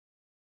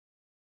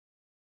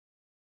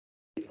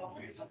I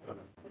mean,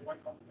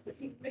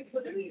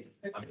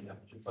 it's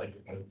like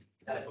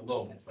a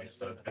little, so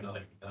it's kind of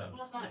like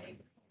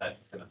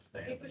that's gonna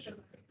stay.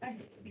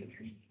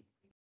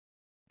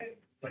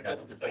 Like I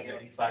don't think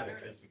inside of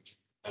this.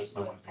 That's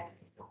my one thing.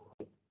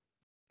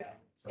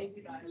 So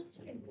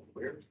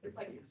weird.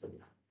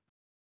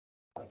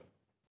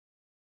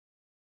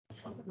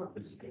 I'll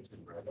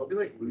be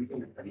like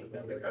losing.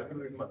 I've been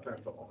losing my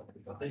friends all.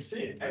 They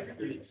say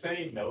actually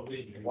saying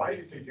nobody. Why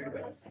did you do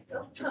that?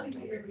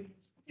 Can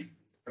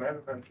I have a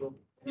pencil?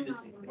 Okay.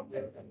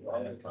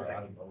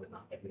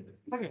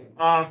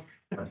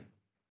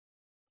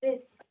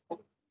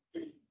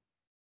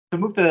 To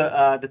move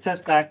the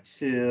test back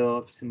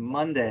to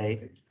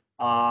Monday.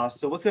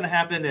 So what's going to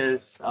happen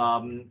is,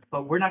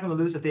 but we're not going to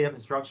lose the day of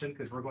instruction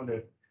because we're going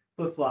to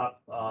flip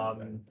flop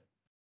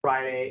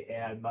Friday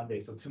and Monday.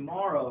 So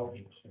tomorrow,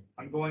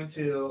 I'm going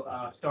to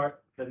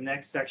start the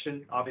next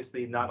section.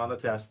 Obviously, not on the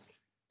test.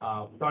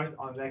 Starting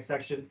on the next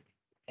section,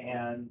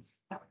 and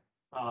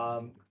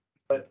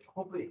but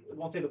hopefully it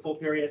won't take the full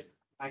period.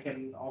 I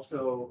can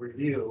also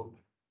review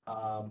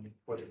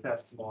for the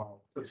test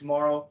tomorrow. So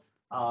tomorrow.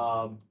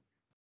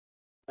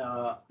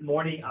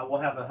 Morning, I will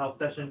have a help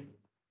session,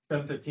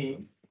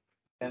 7:15,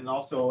 and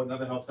also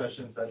another help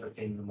session, 7:15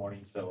 in the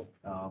morning. So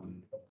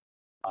I'm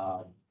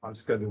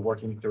just going to be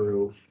working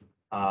through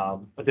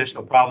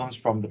additional problems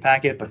from the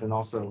packet, but then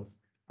also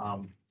I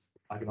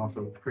can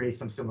also create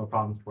some similar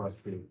problems for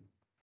us to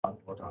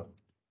work on.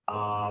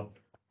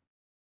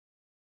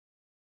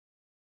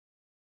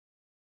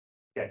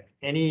 Okay.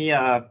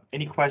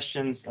 Any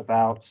questions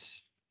about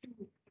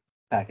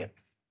packet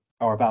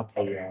or about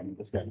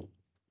the schedule?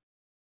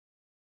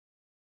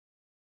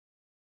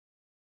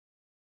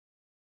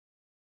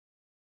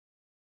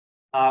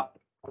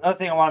 Another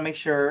thing I want to make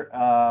sure,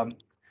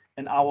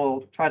 and I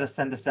will try to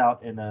send this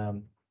out in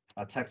a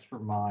text for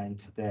mine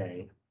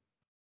today,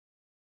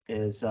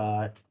 is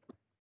on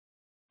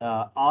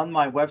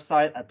my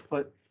website, I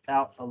put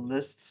out a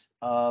list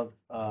of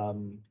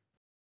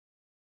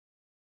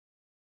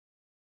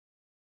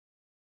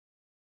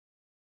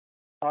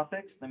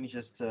topics. Let me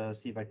just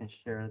see if I can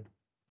share it.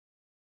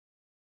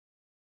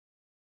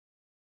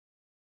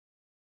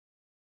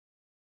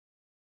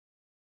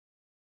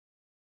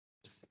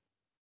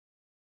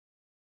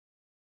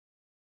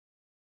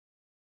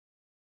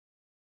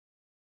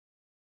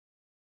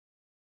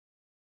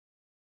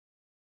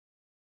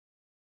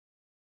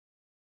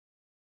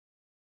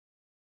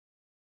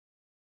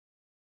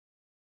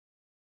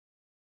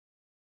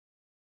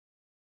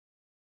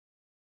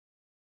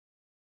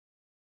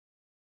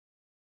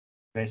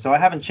 Okay, so I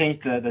haven't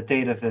changed the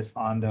date of this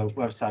on the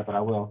website, but I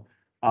will.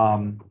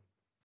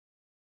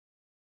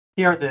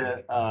 Here are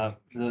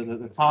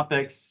the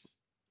topics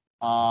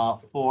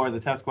for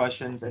the test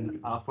questions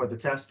and for the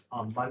test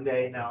on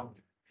Monday now.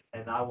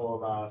 And I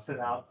will send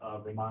out a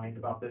reminder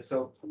about this.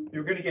 So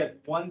you're going to get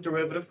one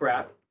derivative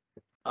graph,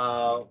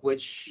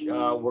 which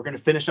we're going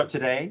to finish up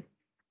today.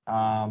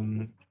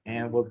 And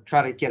we'll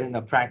try to get in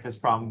a practice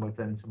problem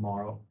within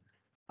tomorrow.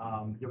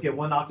 You'll get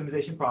one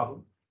optimization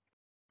problem.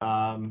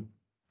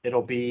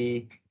 It'll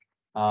be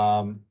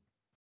one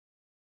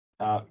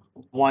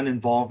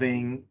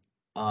involving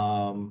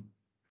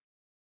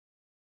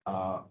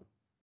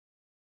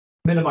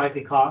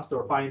minimizing cost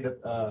or finding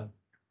the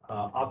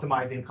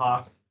optimizing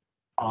cost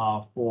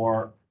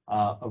for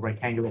a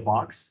rectangular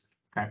box.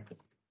 Okay,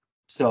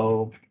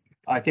 so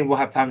I think we'll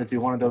have time to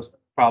do one of those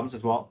problems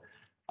as well.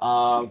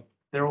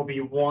 There will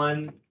be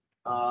one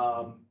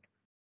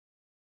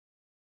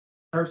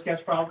curve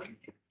sketch problem.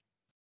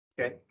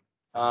 Okay.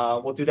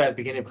 We'll do that at the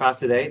beginning of class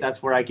today.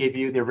 That's where I gave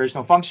you the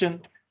original function,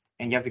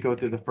 and you have to go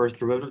through the first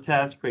derivative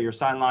test, create your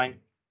sign line,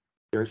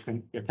 your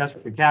test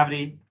for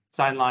concavity,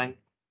 sign line,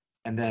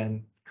 and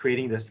then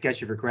creating the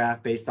sketch of your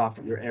graph based off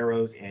of your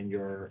arrows and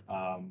your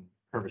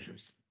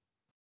curvatures.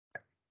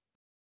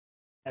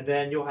 And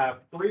then you'll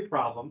have 3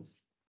 problems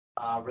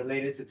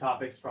related to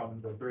topics from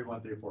the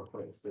 3134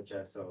 quiz, such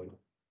as the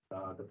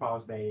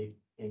problems may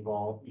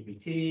involve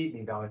EBT,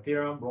 mean value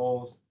theorem,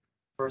 roles,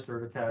 first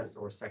derivative test,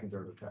 or second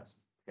derivative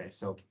test. Okay,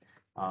 so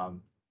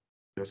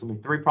there's going to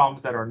be 3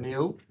 problems that are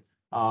new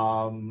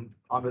on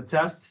the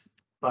test,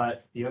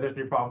 but the other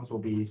 3 problems will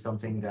be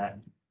something that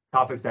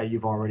topics that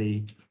you've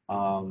already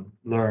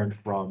learned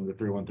from the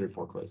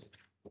 3134 quiz.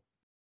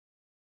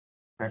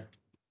 Okay.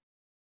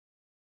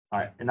 All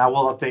right, and I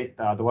will update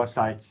the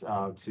websites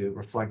to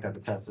reflect that the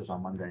test is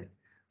on Monday,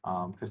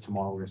 because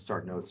tomorrow we're going to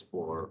start notes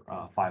for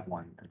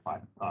 5.1 and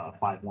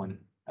 5.1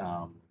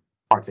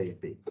 parts A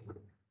and B.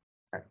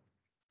 Okay.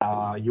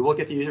 You will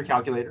get to use your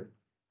calculator.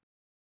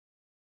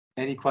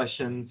 Any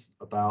questions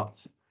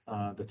about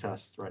the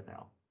test right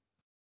now?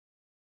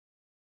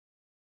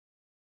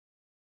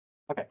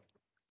 Okay.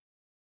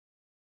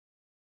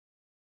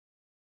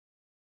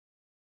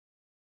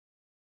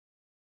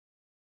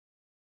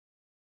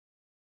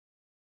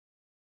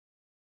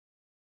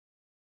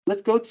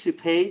 Let's go to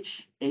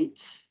page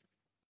 8.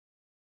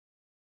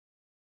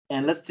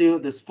 And let's do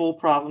this full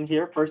problem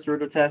here. First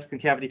derivative test,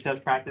 concavity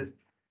test practice.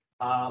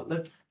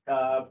 Let's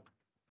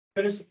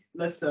finish,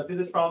 let's do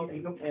this problem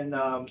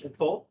in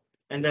full.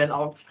 And then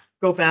I'll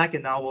go back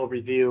and now we'll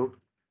review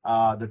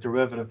the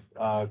derivative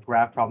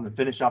graph problem and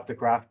finish up the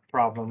graph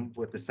problem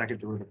with the second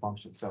derivative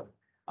function. So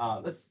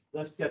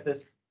let's get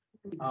this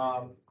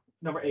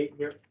number 8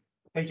 here,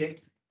 page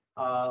 8.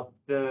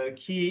 The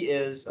key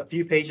is a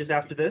few pages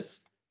after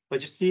this, but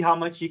just see how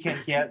much you can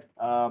get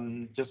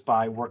just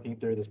by working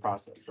through this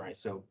process, right?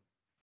 So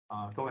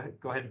go ahead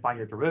and find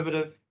your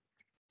derivative,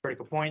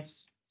 critical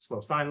points,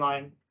 slope sine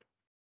line,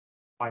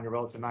 find your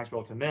relative max,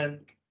 relative min,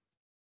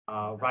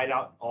 write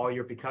out all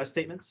your because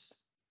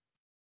statements,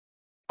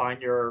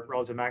 find your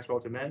relative max,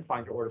 relative min,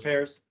 find your order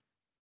pairs,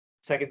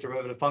 second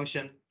derivative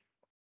function,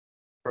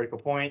 critical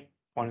point,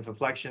 point of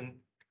inflection,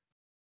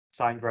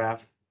 sine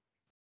graph.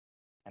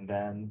 And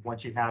then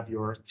once you have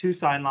your two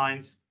sine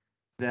lines,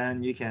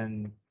 then you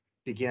can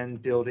begin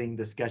building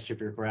the sketch of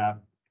your graph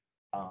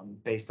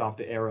based off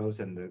the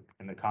arrows and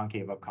the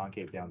concave up,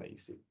 concave down that you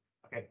see.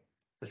 Okay,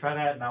 so try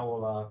that. Now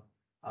we'll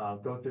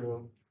go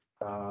through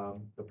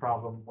the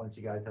problem once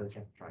you guys have a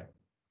chance to try it.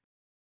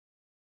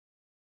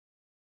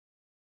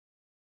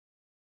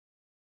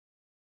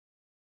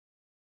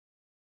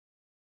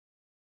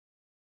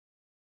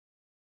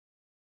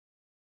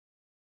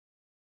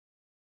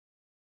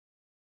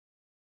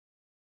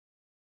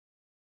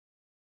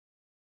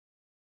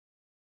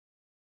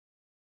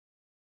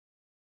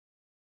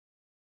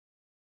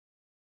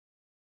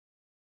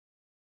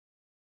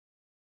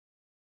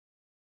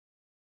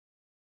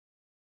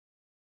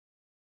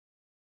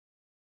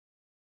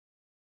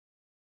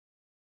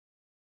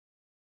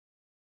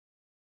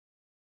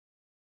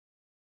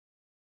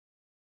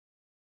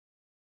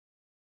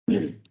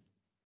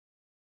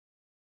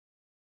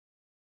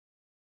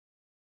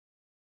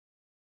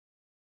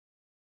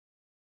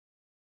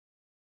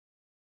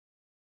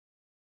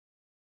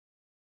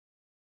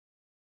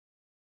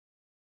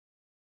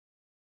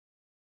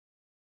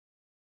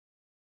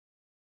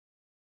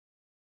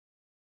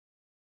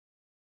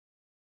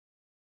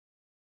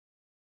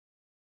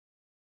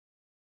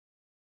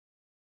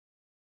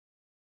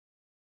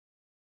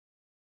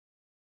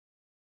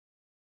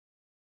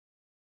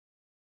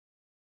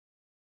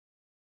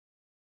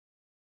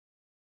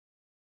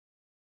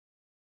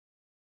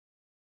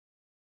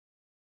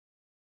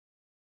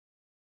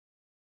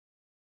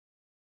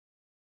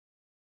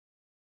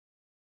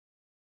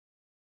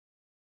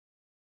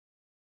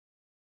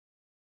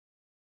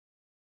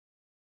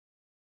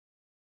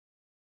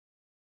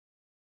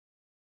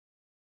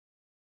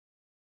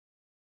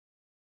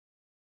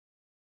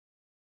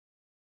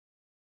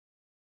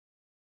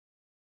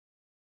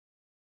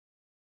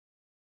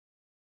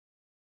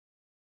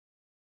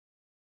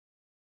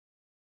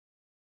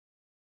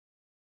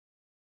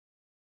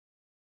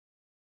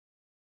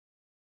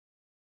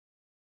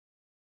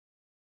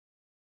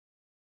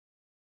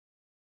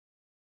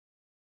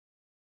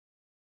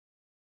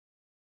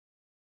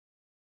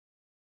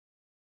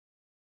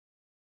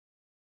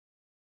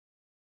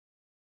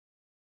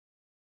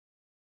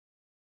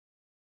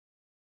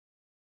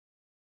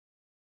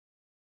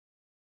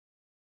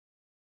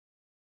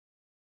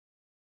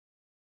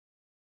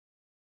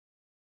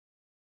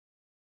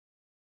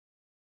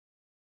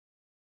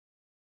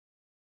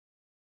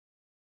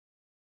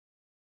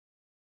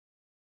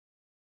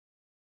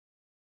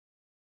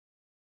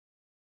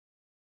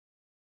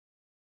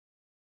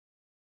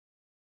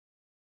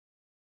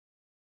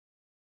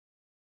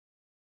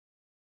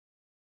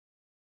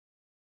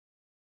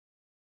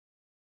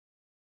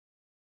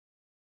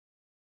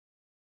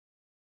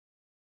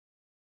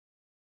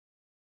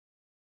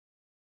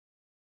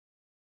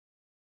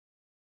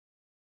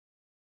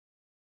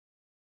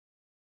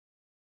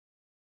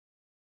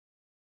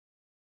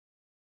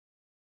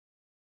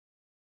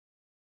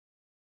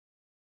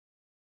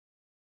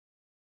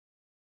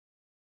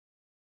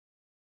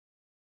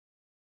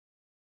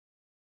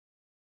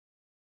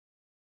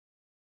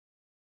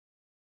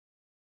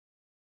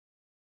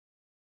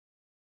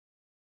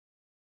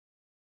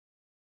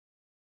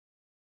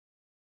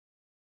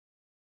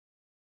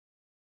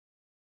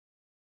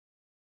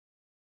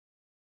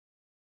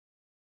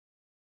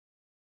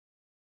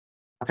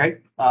 Okay,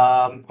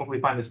 hopefully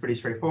find this pretty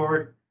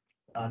straightforward.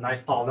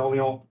 Nice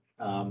polynomial,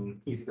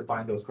 easy to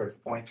find those critical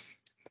points.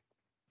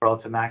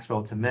 Relative max,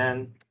 relative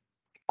min.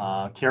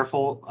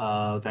 Careful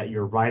that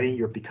you're writing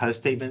your because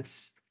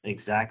statements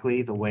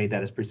exactly the way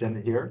that is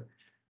presented here.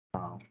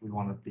 We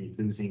want to be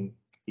losing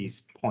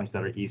these points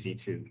that are easy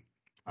to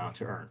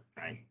earn,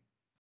 right?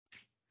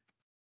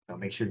 So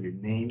make sure you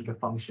name the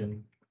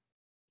function.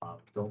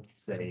 Don't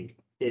say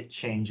it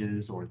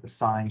changes or the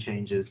sign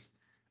changes.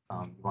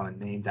 You want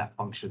to name that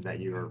function that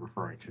you are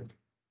referring to.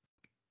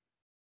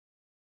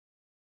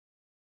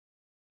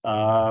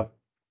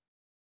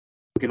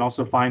 We can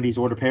also find these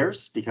order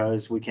pairs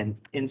because we can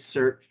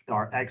insert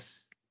our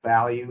x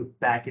value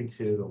back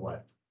into the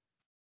what?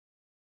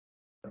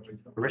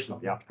 Original,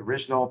 yeah,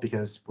 original,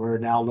 because we're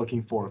now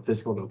looking for a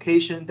physical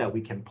location that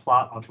we can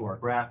plot onto our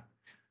graph.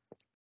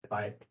 If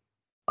I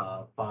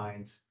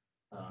find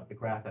the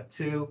graph at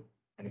 2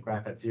 and the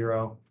graph at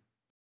 0,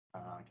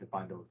 I can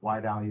find those y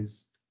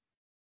values.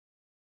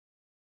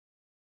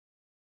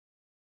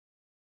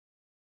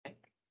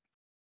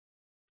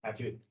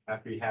 after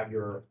you have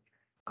your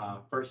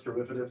first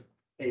derivative,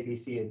 A, B,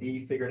 C, and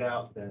D figured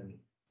out, then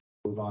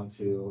move on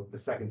to the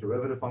second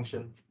derivative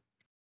function.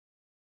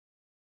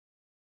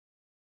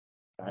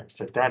 All right,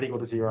 set that equal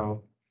to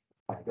 0,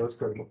 find those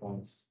critical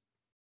points.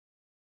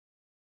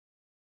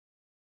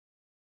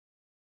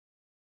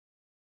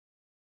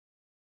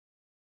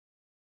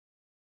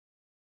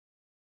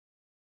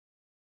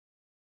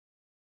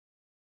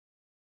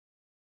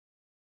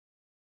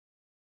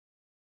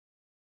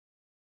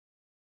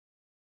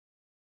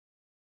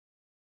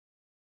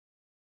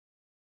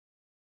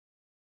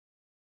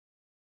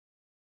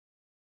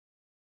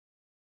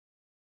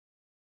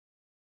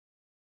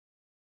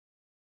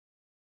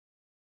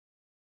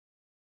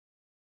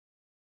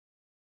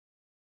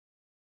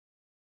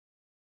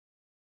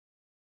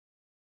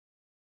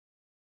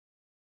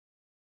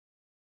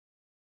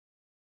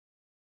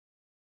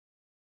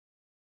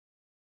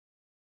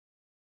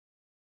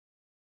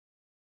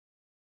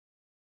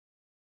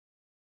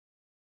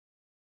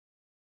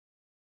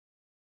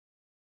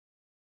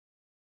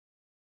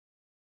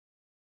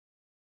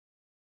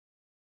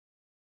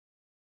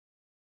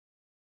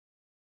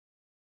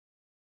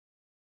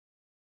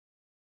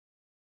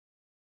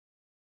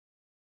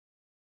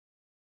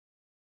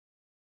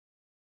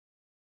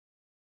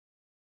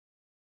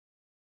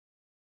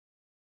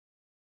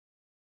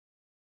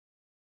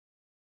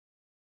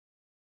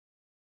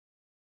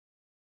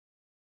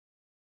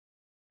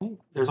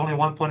 There's only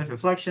one point of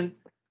inflection,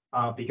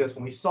 because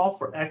when we solve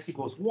for x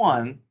equals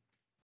 1,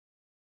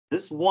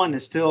 this 1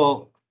 is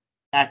still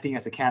acting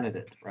as a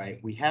candidate, right?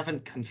 We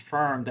haven't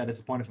confirmed that it's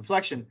a point of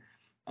inflection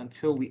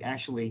until we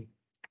actually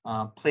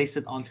place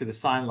it onto the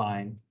sign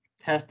line,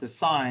 test the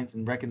signs,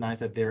 and recognize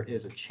that there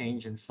is a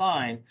change in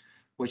sign,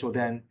 which will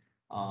then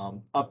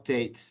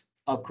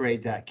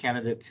upgrade that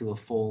candidate to a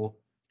full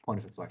point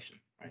of inflection,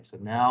 right? So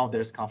now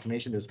there's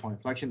confirmation, there's point of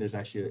inflection, there's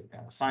actually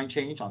a sign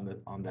change on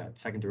that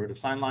second derivative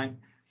sign line.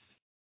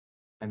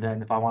 And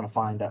then if I want to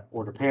find that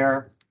order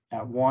pair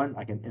at 1,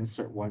 I can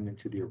insert 1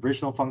 into the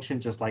original function,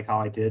 just like how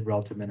I did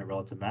relative min and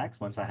relative max.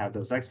 Once I have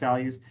those x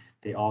values,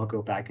 they all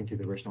go back into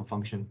the original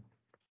function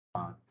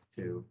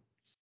to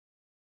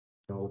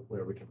know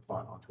where we can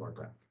plot onto our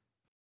graph.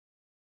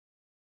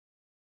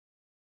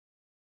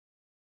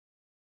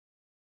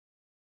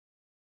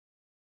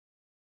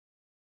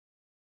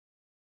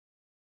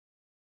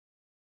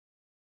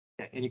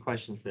 Okay, any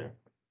questions there?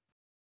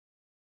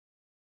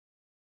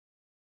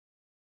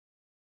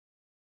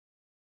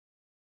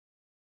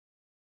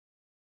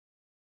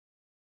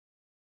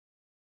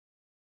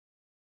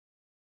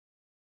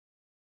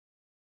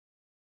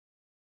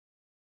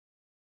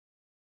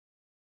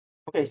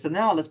 Okay, so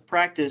now let's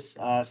practice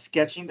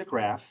sketching the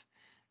graph.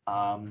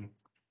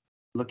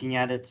 Looking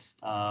at it,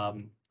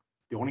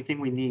 the only thing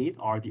we need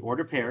are the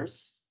order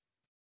pairs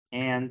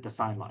and the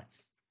sign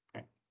lines.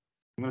 Okay,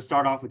 I'm going to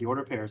start off with the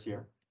order pairs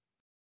here.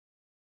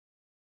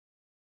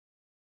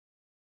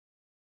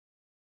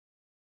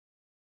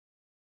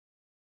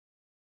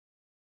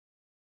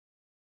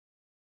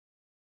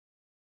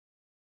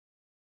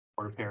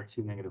 Order pair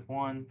 2,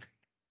 -1.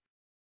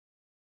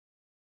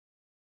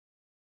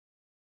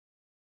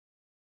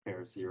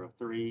 Pair 0,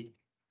 3.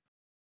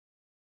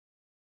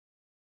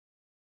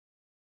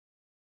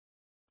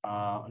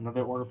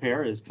 Another order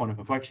pair is point of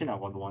inflection at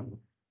 1, 1.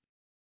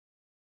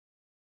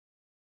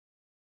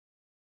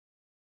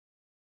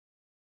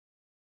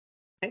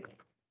 Okay.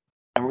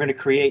 And we're going to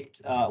create,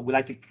 I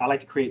like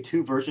to create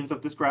 2 versions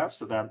of this graph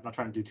so that I'm not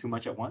trying to do too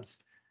much at once.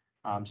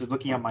 Just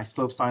looking at my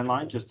slope sign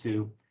line just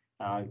to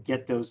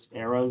get those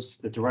arrows,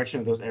 the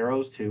direction of those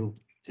arrows to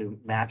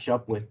match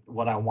up with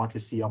what I want to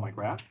see on my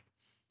graph.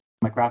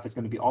 My graph is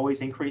going to be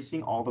always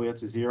increasing all the way up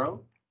to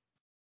 0,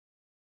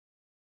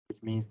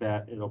 which means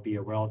that it'll be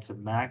a relative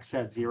max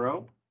at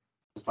 0,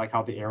 just like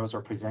how the arrows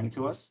are presenting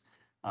to us,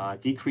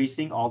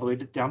 decreasing all the way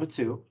down to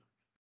 2.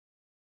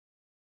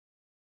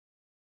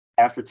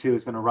 After 2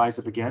 is going to rise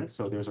up again,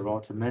 so there's a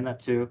relative min at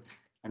 2.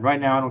 And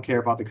right now I don't care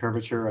about the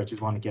curvature, I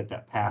just want to get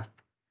that path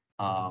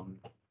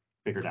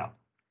figured out.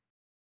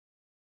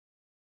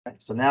 Okay,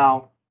 so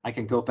now I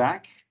can go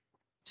back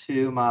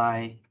to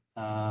my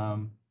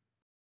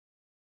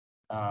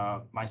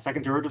my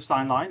second derivative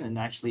sign line and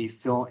actually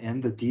fill in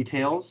the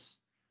details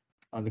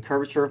on the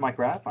curvature of my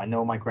graph. I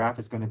know my graph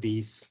is going to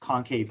be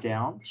concave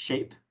down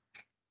shape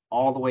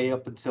all the way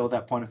up until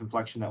that point of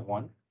inflection at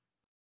 1.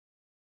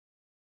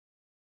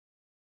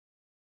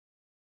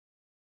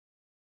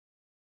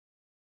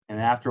 And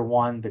after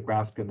 1, the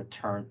graph is going to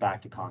turn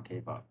back to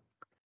concave up.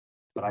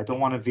 But I don't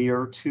want to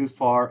veer too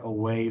far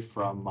away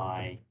from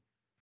my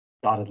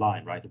dotted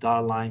line, right? The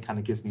dotted line kind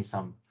of gives me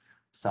some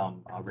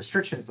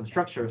restrictions, some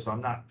structure, so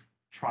I'm not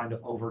trying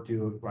to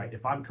overdo it, right?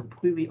 If I'm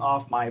completely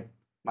off my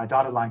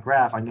dotted line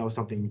graph, I know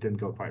something didn't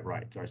go quite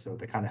right. Right? So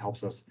that kind of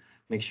helps us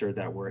make sure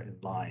that we're in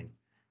line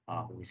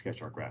when we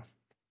sketch our graph.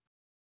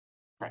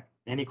 Right.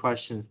 Any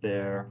questions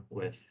there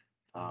with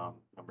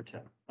number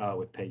 10,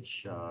 with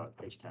page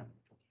 10?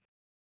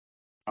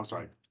 I'm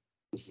sorry,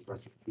 this is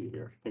recipe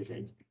here, page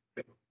 8.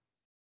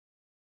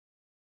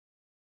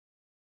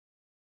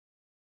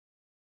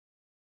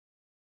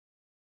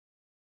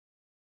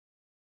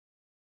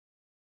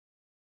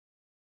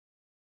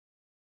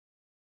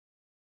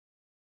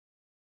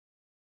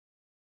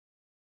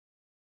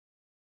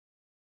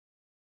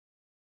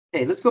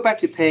 Okay, let's go back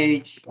to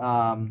page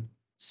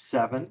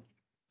 7.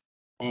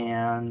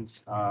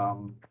 And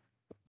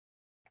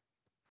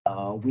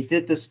we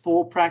did this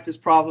full practice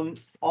problem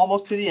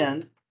almost to the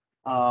end,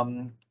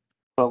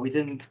 but we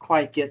didn't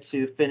quite get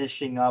to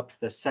finishing up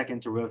the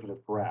second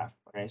derivative graph.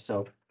 Okay,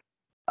 so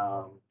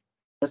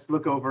let's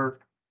look over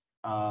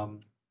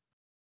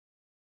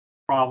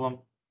problem,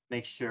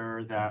 make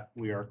sure that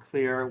we are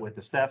clear with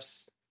the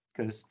steps,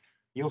 because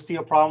you'll see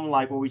a problem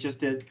like what we just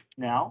did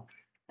now,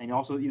 and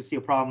also you'll see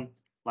a problem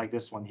like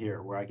this one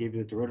here, where I gave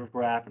you the derivative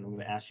graph, and I'm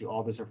going to ask you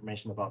all this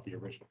information about the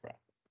original graph.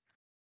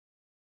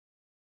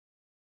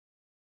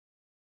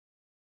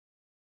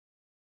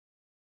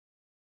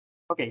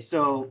 Okay,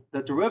 so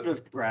the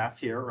derivative graph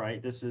here,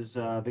 right? This is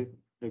the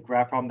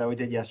graph problem that we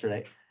did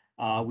yesterday.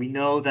 We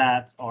know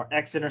that our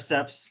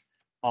x-intercepts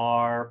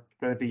are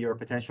going to be your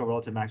potential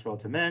relative max,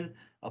 relative min.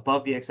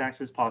 Above the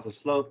x-axis, positive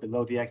slope.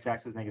 Below the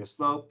x-axis, negative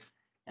slope.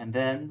 And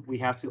then we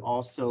have to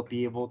also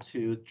be able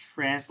to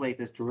translate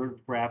this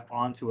derivative graph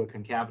onto a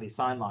concavity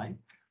sign line.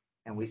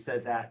 And we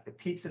said that the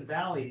peaks and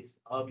valleys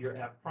of your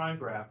f prime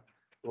graph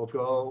will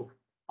go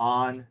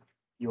on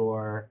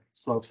your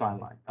slope sign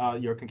line,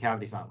 your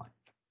concavity sign line.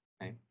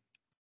 Okay.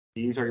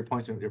 These are your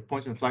points of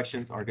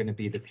inflections are going to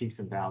be the peaks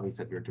and valleys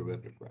of your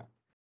derivative graph.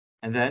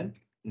 And then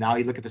now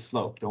you look at the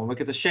slope. Don't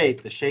look at the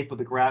shape. The shape of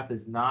the graph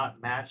is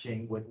not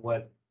matching with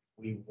what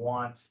we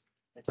want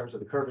in terms of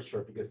the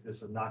curvature, because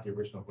this is not the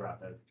original graph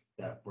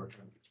that we're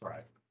trying to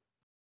describe.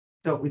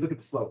 So we look at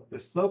the slope. The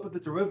slope of the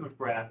derivative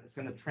graph is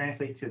going to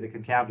translate to the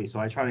concavity. So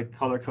I try to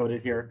color code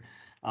it here.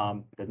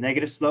 The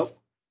negative slope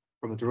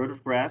from a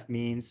derivative graph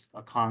means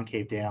a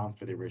concave down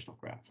for the original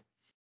graph.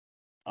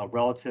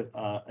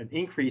 An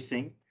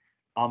increasing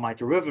on my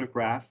derivative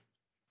graph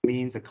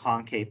means a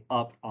concave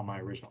up on my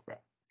original graph.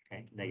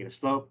 Okay, negative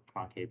slope,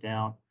 concave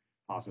down,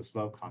 positive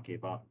slope,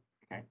 concave up.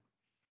 Okay.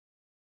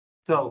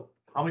 So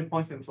how many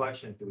points of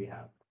inflection do we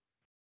have?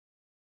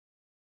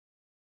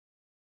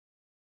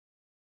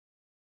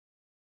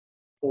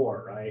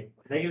 4, right?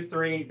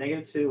 -3,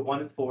 -2,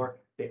 1, and 4,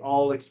 they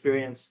all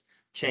experience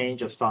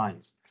change of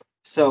signs.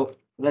 So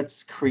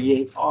let's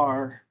create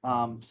our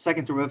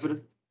second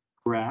derivative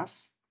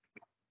graph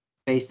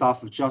based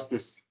off of just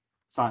this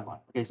sign line.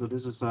 Okay, so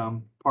this is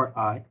part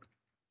I.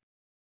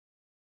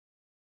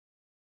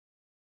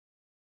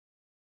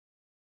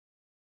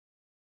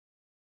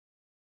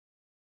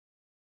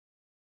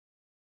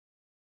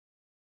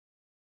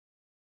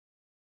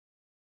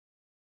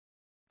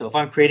 So if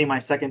I'm creating my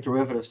second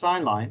derivative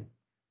sign line,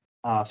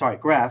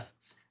 graph,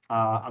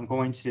 I'm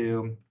going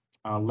to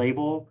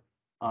label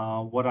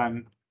what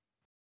I'm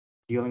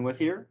dealing with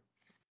here.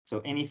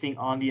 So anything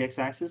on the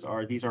x-axis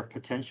these are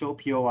potential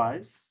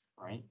POIs,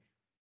 right?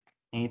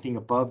 Anything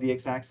above the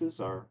x-axis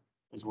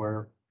is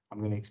where I'm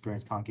going to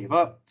experience concave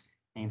up.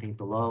 Anything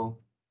below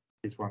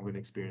is where I'm going to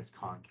experience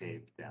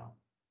concave down.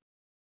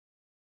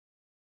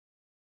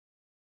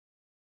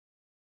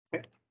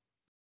 Okay.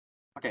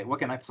 Okay, what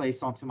can I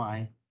place onto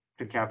my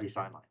concavity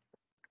sign line?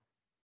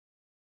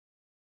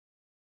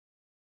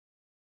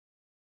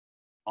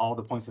 All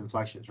the points of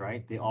inflections,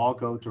 right? They all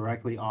go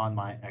directly on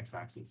my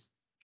x-axis.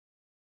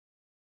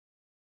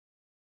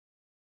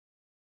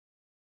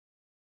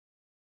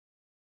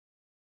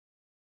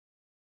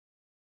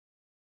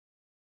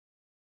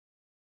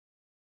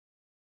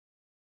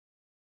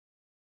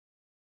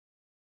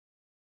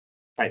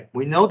 Right,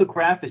 we know the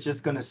graph is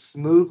just going to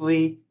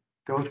smoothly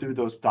go through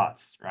those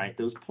dots, right?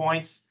 Those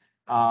points,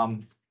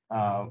 the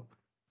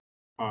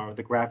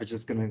graph is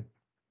just going to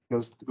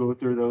go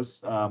through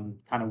those, kind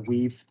of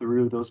weave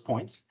through those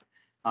points.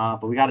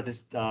 But we got to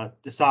just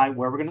decide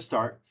where we're going to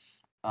start.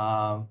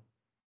 So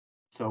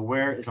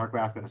where is our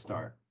graph going to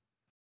start?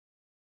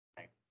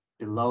 Okay.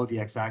 Below the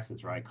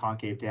x-axis, right?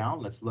 Concave down.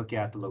 Let's look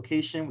at the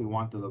location. We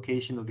want the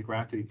location of the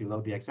graph to be below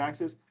the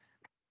x-axis,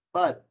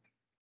 but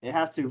it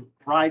has to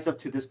rise up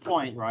to this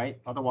point, right?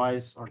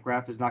 Otherwise, our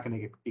graph is not going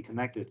to be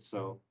connected.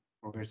 So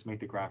we're going to make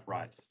the graph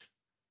rise.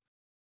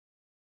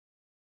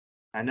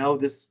 I know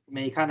this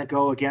may kind of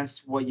go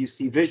against what you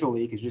see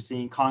visually because you're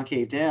seeing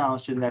concave down.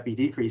 Shouldn't that be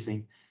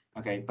decreasing?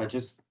 Okay, but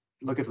just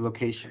look at the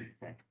location.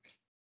 Okay.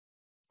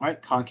 All right,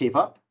 concave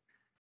up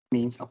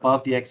means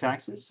above the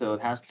x-axis. So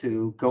it has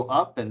to go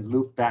up and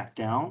loop back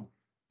down.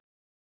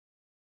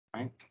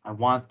 Right. I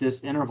want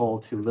this interval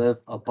to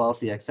live above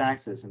the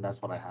x-axis, and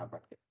that's what I have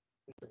right there.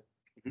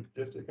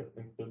 Just to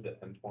include the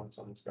endpoints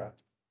on this graph.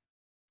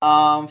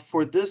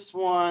 For this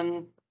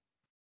one,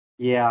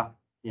 yeah,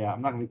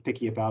 I'm not gonna be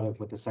picky about it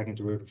with the second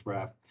derivative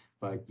graph,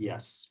 but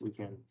yes, we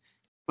can.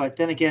 But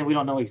then again, we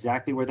don't know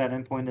exactly where that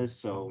endpoint is,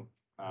 so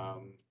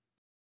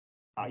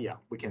yeah,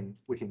 we can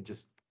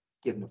just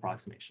give an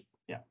approximation.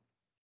 Yeah.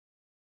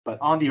 But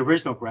on the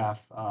original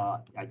graph,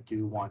 I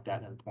do want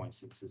that endpoint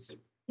since it's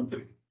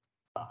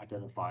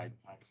identified,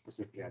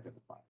 specifically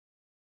identified.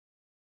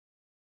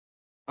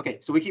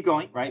 Okay, so we keep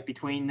going, right?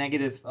 Between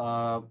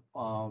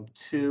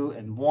 -2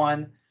 and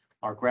 1,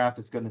 our graph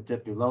is going to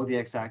dip below the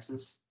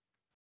x-axis.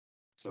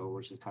 So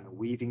we're just kind of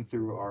weaving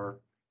through our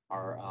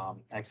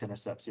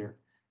x-intercepts here.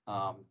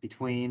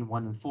 between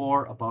 1 and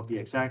 4 above the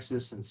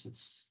x-axis since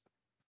it's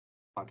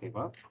concave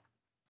up.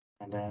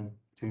 And then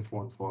between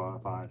 4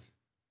 and 5,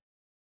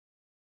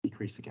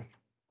 decrease again.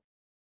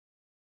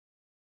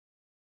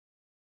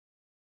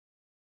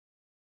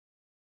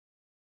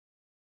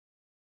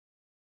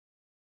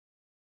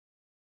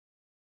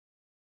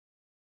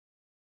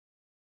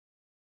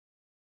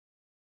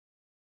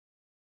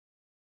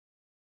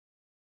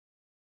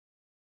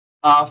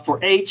 For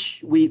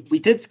H, we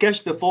did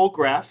sketch the full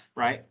graph,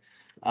 right?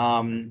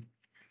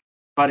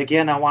 But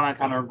again, I want to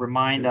kind of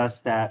remind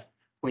us that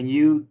when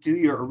you do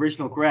your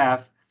original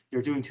graph,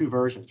 you're doing two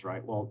versions,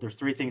 right? Well, there's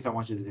three things I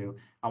want you to do.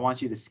 I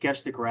want you to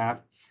sketch the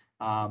graph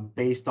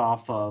based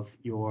off of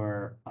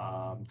your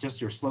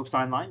just your slope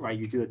sine line, right?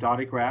 You do a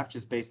dotted graph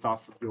just based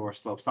off of your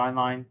slope sine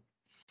line.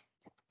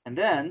 And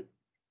then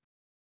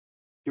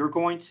you're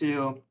going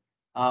to,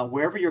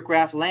 wherever your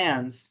graph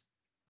lands,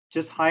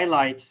 just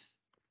highlight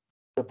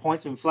the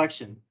points of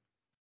inflection.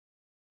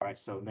 All right,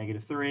 so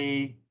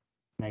 -3,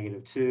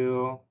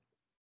 -2,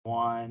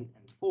 1,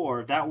 and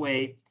 4. That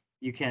way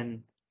you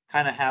can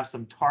kind of have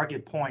some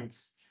target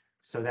points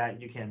so that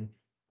you can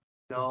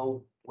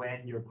know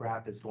when your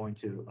graph is going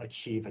to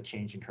achieve a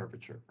change in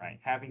curvature, right?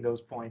 Having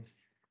those points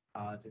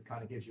just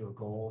kind of gives you a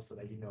goal so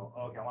that you know,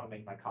 okay, I want to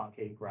make my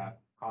concave graph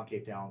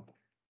concave down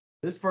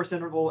this first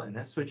interval and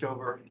then switch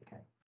over.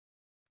 Okay.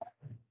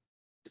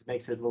 It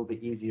makes it a little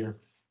bit easier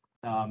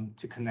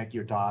to connect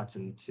your dots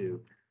and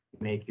to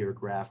make your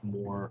graph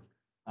more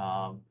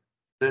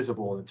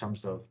visible in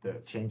terms of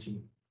the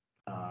changing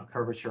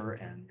curvature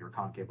and your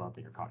concave up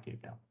and your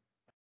concave down.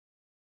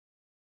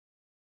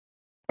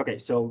 Okay,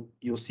 so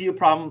you'll see a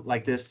problem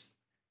like this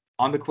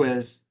on the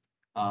quiz,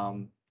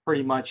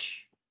 pretty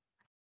much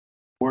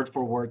word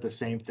for word the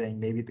same thing.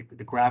 Maybe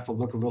the graph will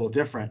look a little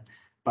different,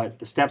 but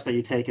the steps that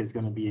you take is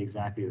going to be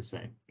exactly the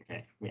same.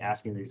 Okay, we're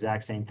asking the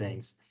exact same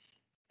things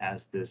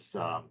as this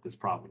this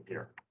problem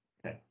here.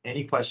 Okay,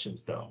 any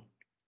questions though?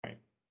 All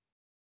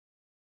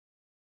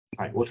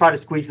right, we'll try to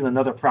squeeze in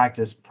another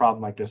practice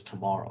problem like this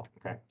tomorrow.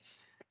 Okay,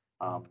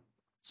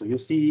 so you'll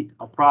see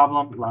a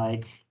problem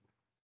like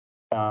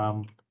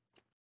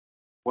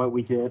what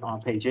we did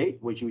on page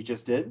 8, which we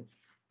just did.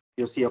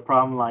 You'll see a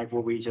problem like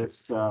what we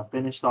just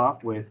finished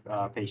off with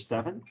page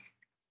 7.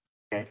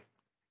 Okay,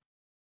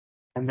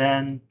 and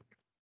then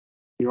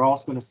you're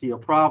also going to see a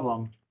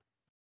problem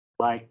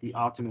like the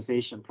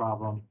optimization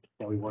problem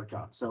that we worked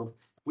on. So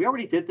we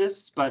already did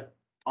this, but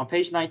on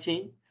page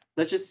 19,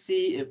 let's just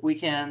see if we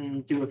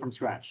can do it from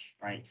scratch,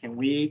 right? Do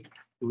we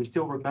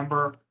still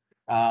remember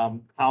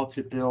how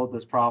to build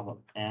this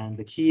problem? And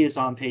the key is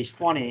on page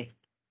 20,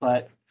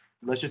 but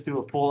let's just do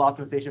a full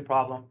optimization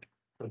problem.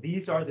 So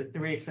these are the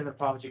 3 extended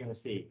problems you're going to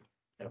see: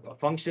 a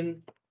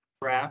function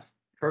graph,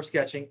 curve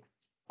sketching,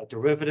 a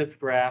derivative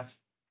graph,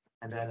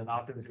 and then an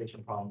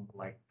optimization problem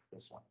like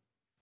this one.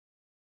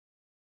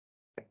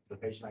 Okay, so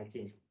page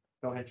 19.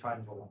 Go ahead, try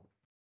and go on.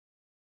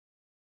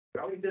 We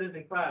already did it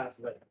in class,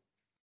 but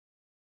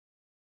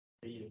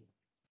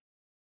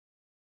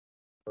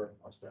for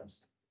our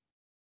steps.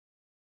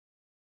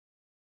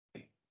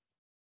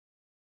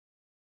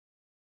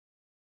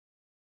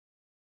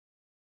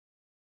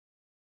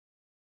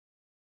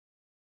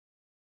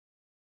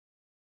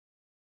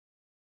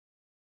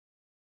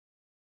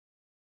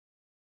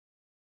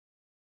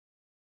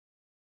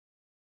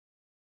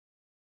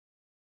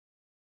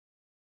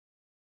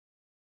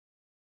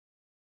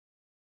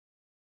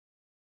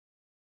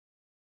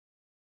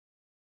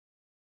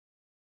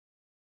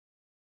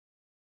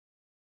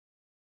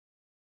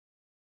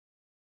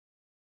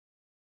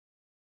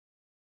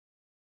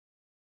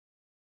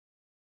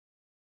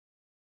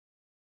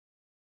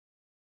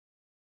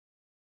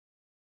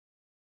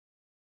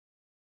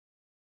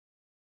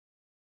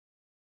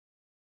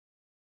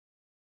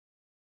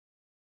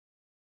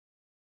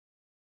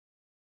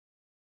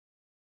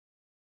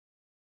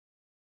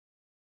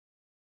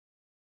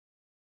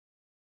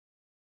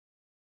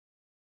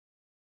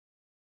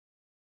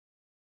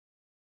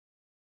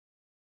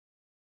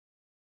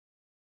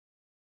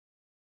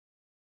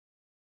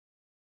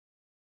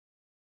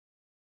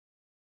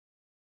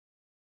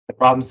 The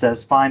problem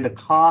says find the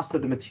cost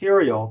of the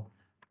material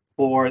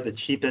for the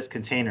cheapest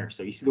container.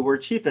 So you see the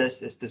word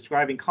cheapest is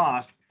describing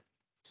cost.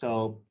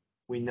 So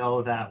we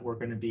know that we're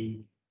going to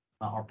be,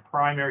 our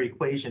primary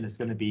equation is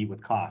going to be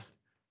with cost.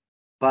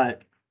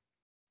 But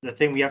the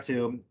thing we have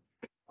to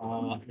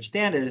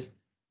understand is,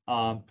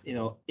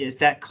 is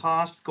that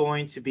cost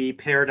going to be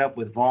paired up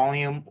with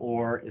volume,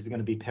 or is it going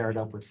to be paired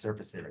up with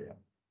surface area?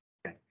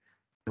 Okay.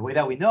 The way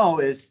that we know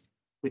is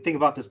we think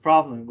about this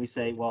problem and we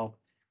say, well,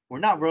 we're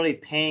not really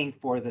paying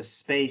for the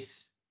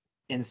space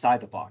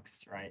inside the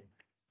box, right?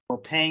 We're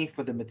paying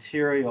for the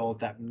material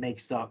that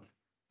makes up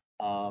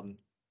the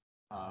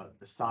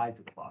sides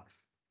of the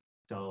box.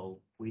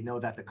 So we know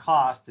that the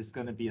cost is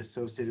going to be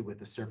associated with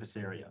the surface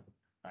area,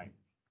 right?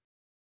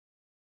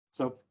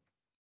 So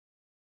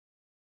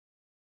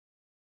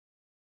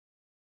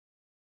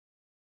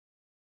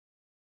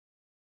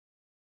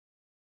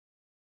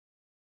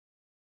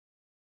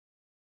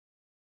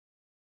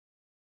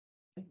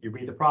you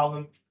read the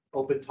problem,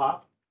 open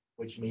top,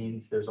 which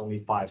means there's only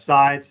 5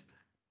 sides.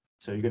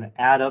 So you're going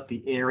to add up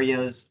the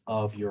areas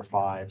of your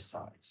 5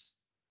 sides.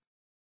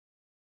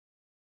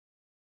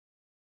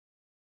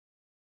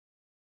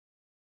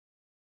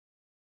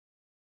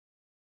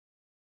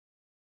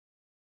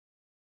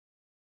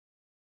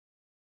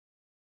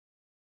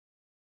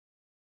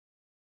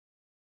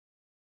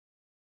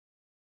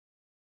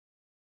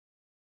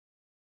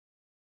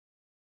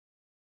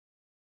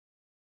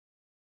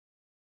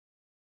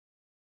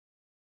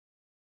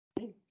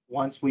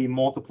 Once we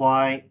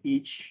multiply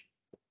each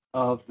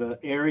of the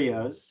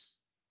areas,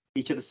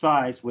 each of the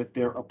sides with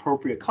their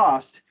appropriate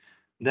cost,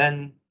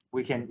 then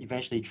we can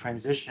eventually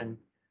transition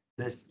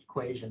this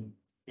equation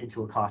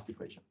into a cost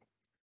equation.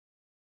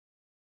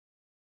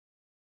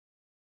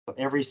 So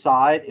every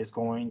side is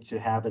going to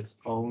have its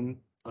own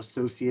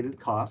associated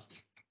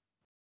cost.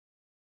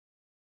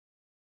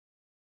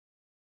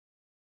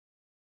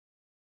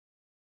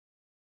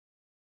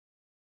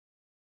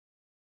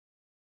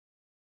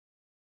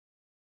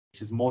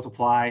 Which is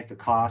multiply the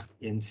cost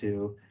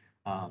into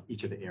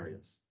each of the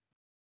areas.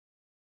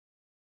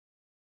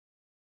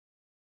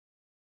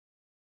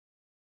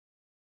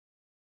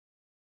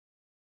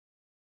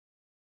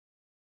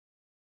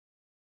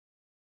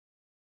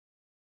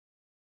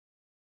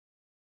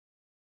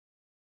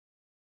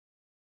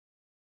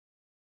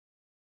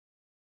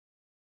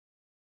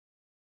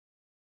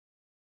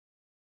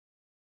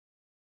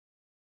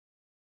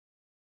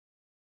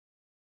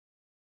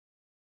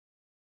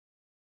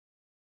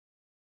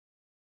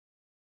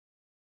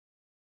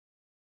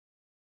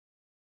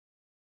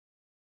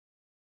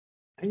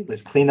 Okay,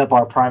 let's clean up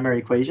our primary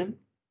equation.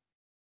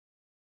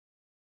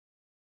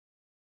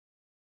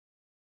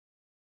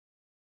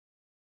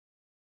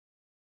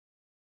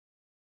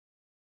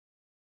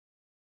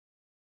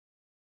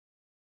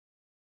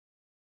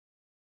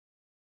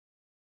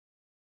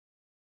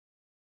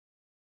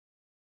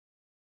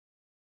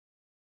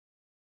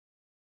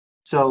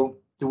 So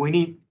do we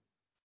need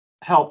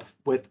help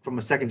from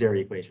a secondary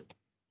equation?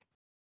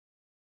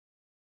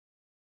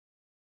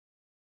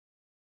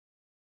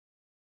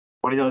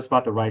 What do you notice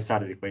about the right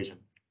side of the equation?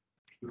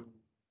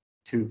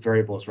 2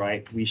 variables,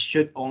 right? We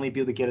should only be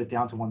able to get it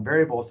down to 1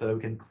 variable so that we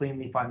can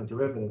cleanly find the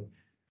derivative.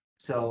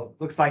 So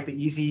looks like the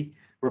easy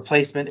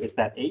replacement is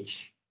that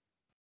h.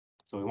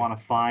 So we want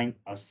to find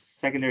a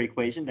secondary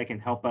equation that can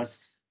help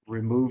us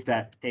remove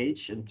that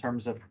h in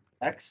terms of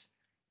x.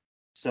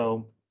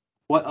 So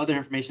what other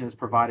information is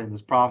provided in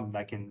this problem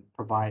that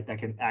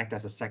can act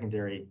as a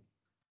secondary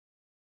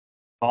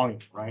volume,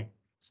 right?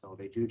 So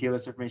they do give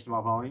us information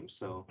about volume,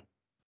 so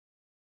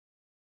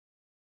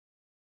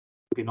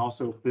we can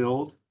also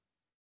build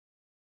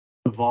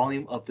the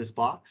volume of this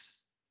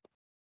box.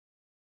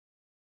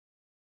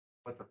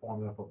 What's the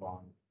formula for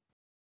volume?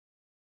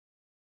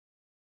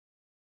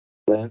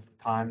 Length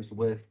times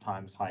width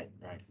times height,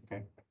 right?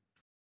 Okay.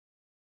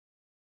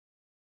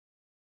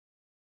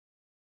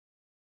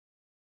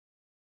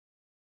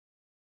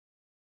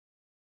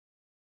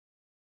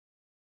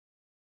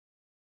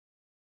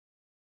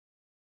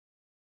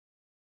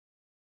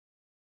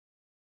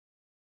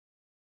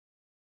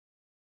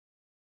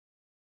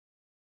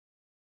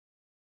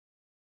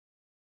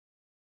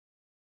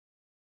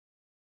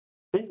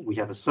 Okay, we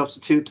have a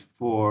substitute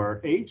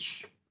for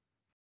h.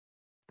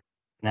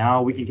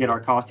 Now we can get our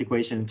cost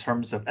equation in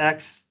terms of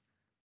x.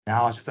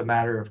 Now it's just a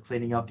matter of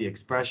cleaning up the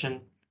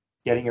expression,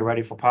 getting it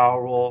ready for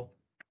power rule,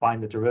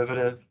 find the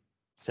derivative,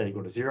 set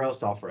equal to 0,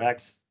 solve for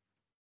x.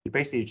 You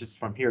basically just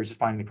from here just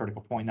finding the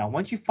critical point. Now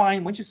once you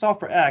solve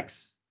for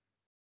x,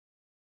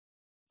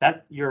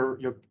 that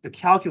the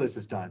calculus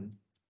is done,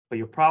 but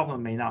your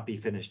problem may not be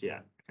finished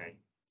yet. Okay,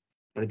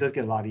 but it does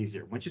get a lot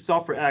easier. Once you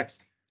solve for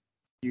x,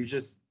 you're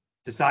just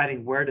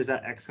deciding where does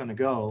that x going to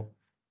go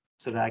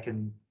so that I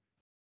can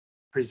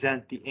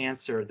present the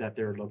answer that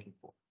they're looking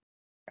for.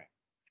 Okay.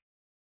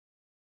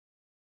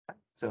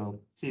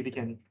 So see if you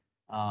can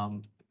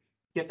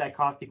get that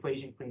cost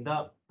equation cleaned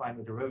up, find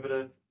the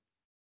derivative,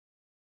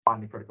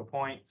 find the critical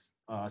points,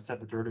 set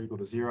the derivative equal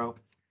to 0.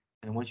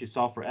 And once you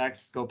solve for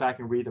x, go back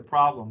and read the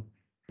problem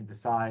and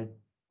decide,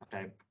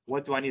 okay,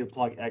 what do I need to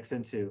plug x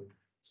into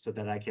so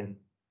that I can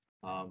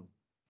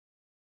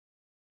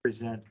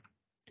present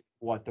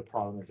what the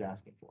problem is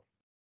asking for.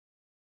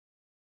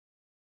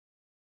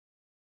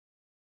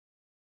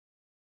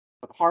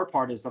 But the hard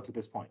part is up to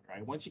this point,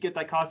 right? Once you get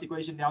that cost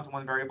equation down to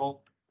 1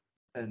 variable,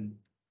 then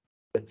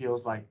it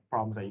feels like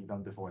problems that you've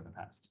done before in the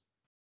past.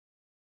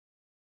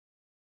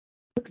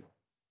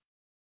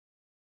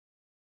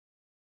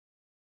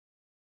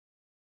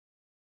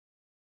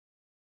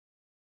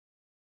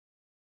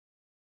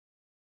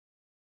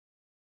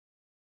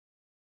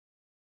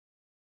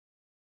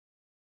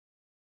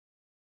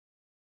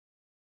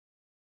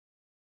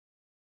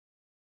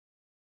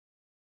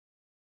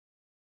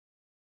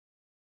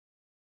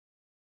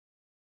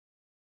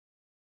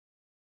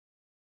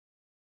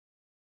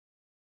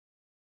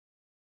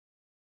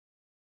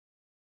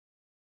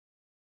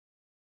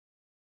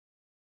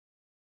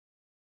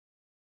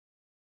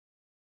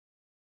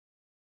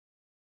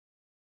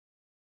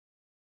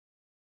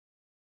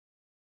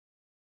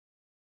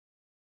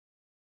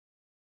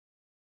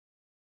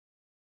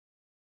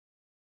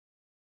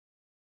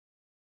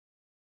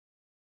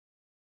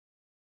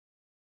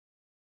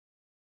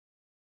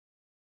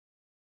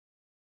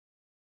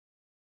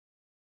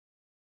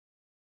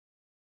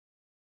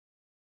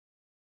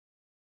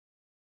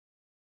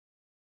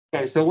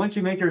 Okay, so once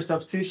you make your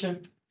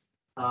substitution,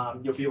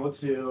 you'll be able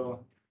to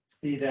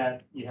see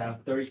that you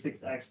have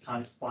 36x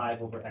times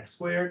 5 over x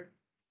squared.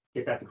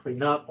 Get that to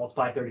clean up,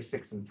 multiply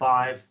 36 and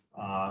 5,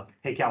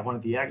 take out one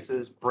of the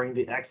x's, bring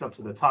the x up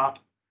to the top.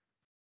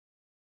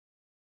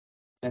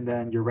 And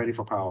then you're ready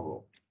for power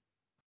rule.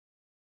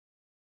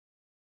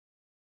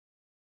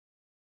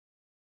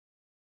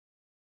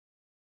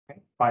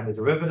 Okay, find the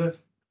derivative,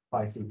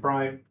 find c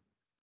prime,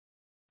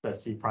 set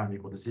c prime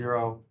equal to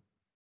 0.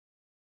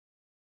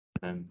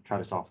 And then try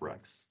to solve for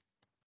x.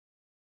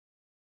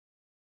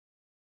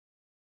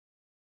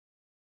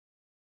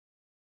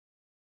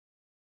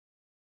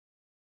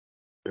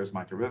 There's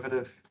my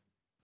derivative.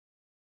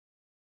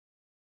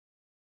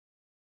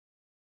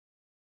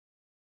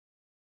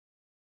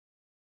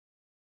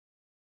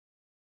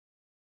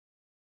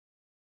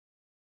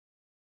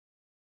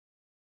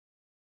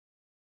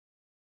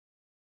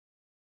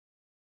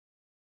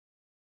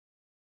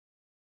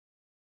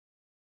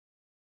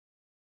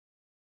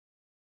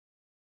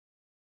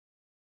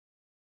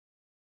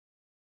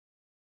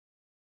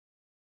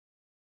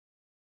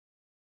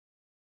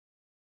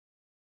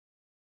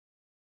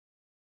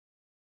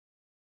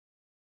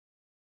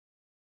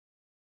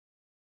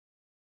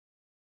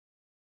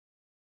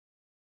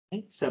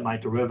 Set my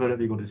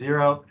derivative equal to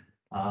 0.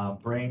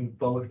 Bring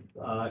both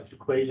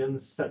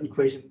equations, set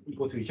equation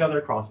equal to each other,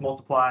 cross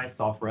multiply,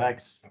 solve for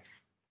x.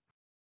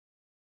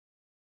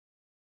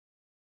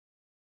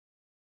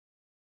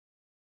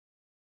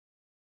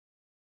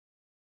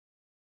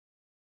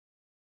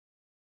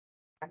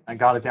 I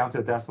got it down to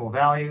a decimal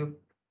value.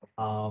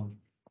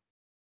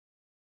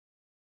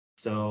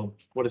 So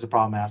what is the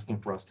problem asking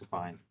for us to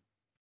find?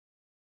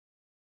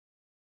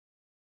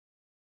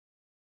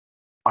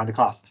 Find the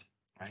cost,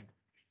 right?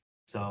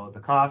 So the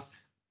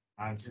cost,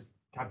 I just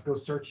have to go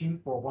searching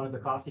for one of the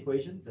cost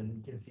equations, and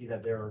you can see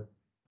that there are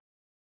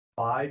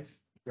 5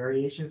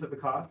 variations of the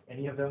cost.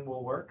 Any of them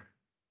will work,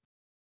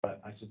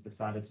 but I just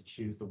decided to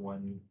choose the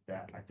one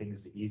that I think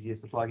is the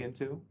easiest to plug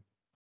into.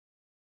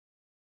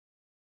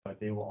 But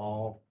they will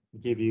all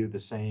give you the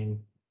same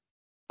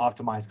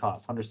optimized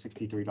cost,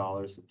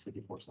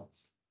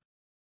 $163.54.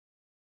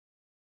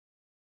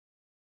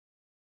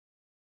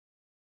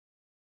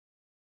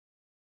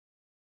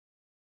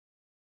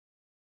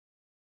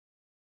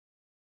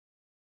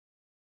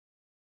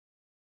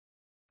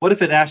 What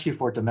if it asks you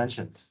for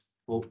dimensions?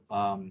 Well,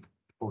 what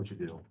would you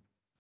do?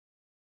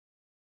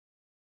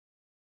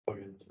 Plug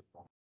into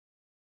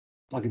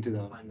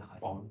the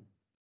phone.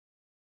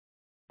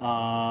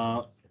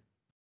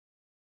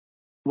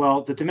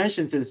 Well, the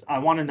dimensions is I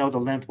want to know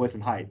the length, width,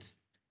 and height.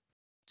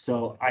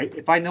 So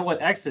if I know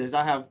what x is,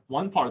 I have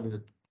one part of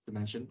the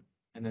dimension,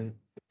 and then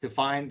to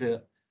find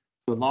the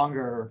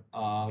longer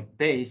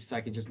base,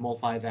 I can just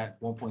multiply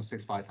that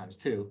 1.65 times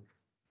 2.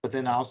 But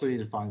then I also need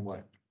to find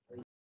what?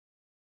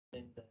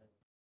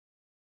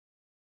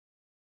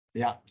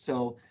 Yeah.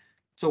 So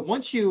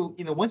once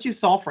you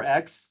solve for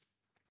x,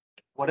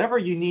 whatever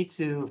you need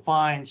to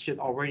find should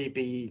already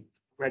be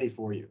ready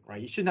for you,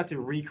 right? You shouldn't have to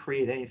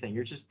recreate anything.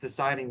 You're just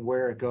deciding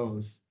where it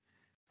goes.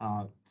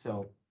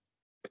 So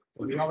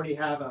we already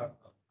have a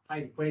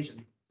height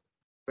equation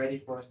ready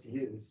for us to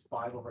use,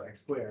 5 over x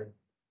squared.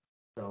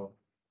 So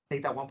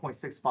take that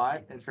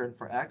 1.65 and turn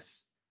for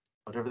x,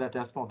 whatever that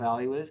decimal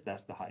value is,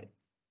 that's the height.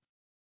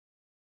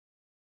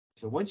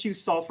 So once you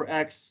solve for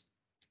x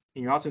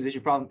in your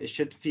optimization problem, it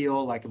should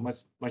feel like a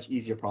much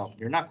easier problem.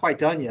 You're not quite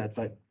done yet,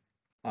 but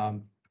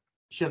you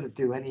shouldn't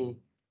do any,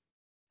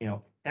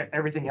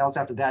 everything else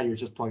after that, you're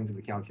just plugging into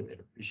the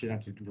calculator. You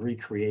shouldn't have to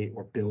recreate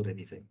or build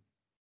anything.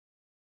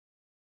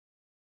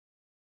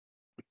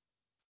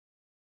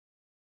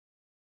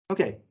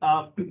 Okay,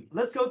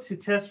 let's go to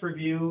test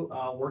review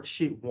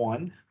worksheet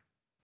 1.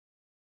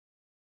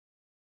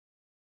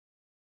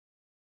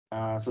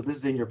 So this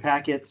is in your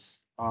packet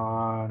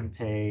on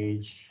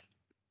page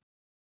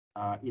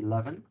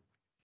 11.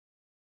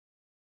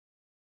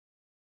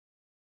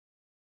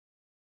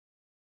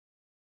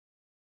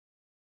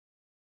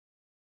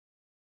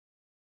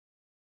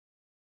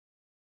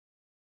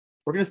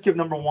 We're going to skip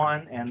number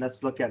 1 and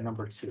let's look at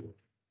number 2.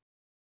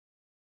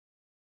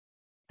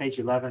 Page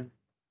 11.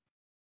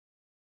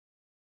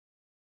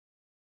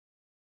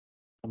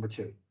 Number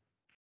 2.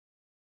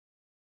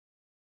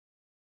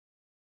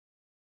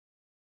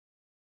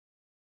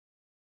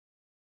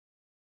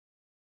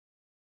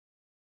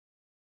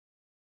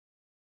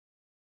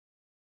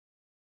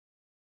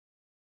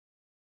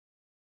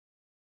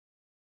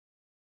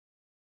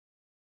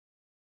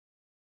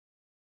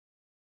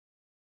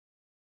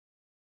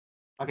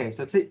 Okay,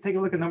 so take a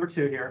look at number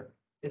 2 here.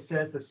 It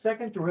says the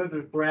second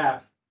derivative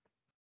graph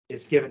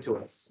is given to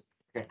us.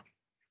 Okay.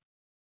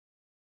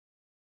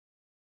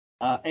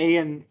 A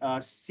and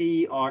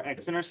C are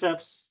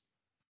x-intercepts.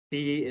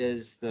 B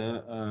is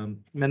the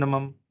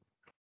minimum.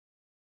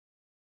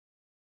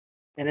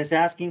 And it's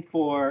asking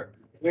for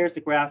where's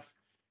the graph,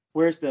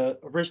 where's the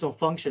original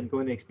function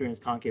going to experience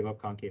concave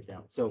up, concave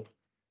down. So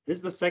this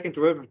is the second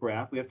derivative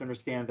graph. We have to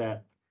understand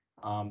that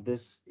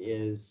this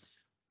is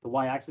the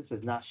y-axis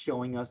is not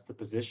showing us the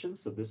position.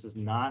 So this is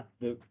not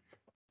the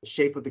the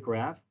shape of the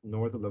graph,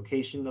 nor the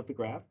location of the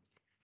graph.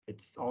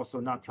 It's also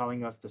not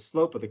telling us the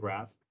slope of the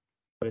graph,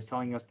 but it's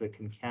telling us the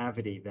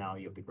concavity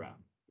value of the graph.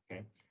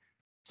 Okay,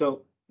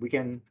 so we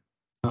can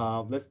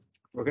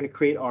we're going to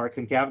create our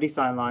concavity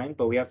sign line,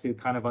 but we have to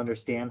kind of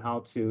understand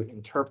how to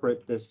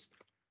interpret this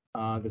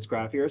this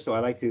graph here. So I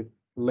like to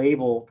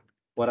label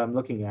what I'm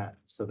looking at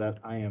so that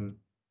I am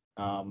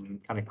kind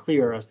of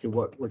clear as to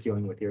what we're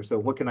dealing with here. So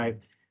what can I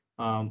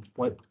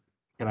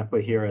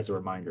put here as a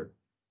reminder?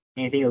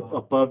 Anything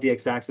above the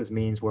x-axis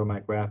means where my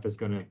graph is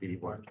going to be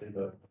what?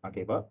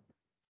 Concave up.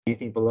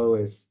 Anything below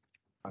is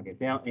concave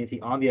down.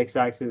 Anything on the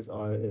x-axis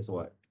is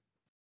what?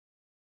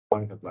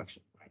 Point of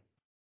inflection, right?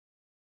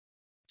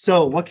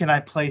 So what can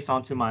I place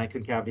onto my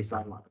concavity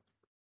sign line?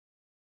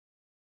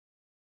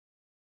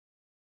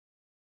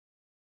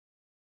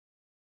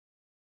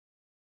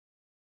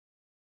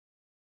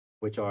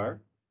 Which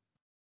are?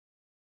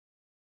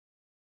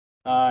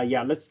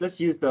 Yeah, let's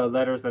use the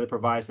letters that it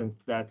provides since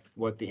that's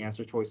what the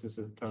answer choices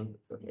is in terms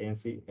of A and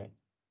C. Okay.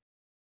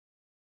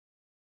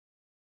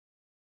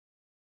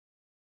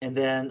 And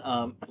then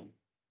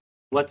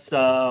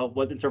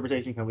what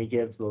interpretation can we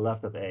give to the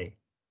left of A?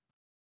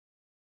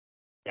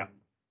 Yeah.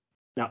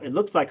 Now it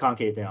looks like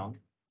concave down,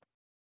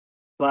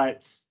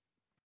 but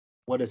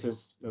what is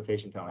this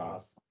notation telling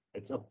us?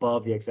 It's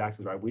above the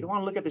x-axis, right? We don't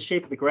want to look at the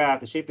shape of the graph.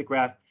 The shape of the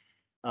graph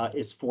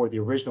is for the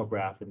original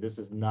graph, and this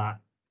is not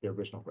the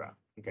original graph.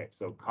 Okay,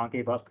 so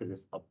concave up because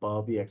it's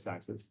above the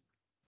x-axis.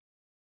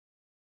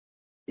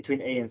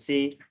 Between A and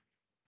C,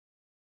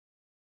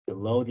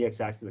 below the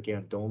x-axis,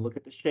 again, don't look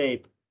at the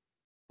shape,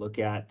 look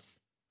at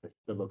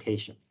the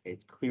location. Okay,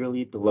 it's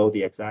clearly below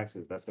the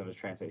x-axis. That's going to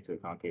translate to a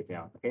concave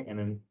down. Okay, and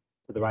then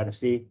to the right of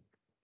C,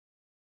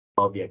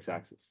 above the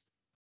x-axis.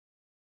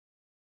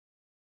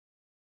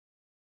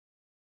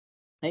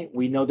 Okay,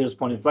 we know there's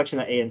point of inflection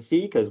at A and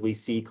C because we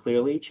see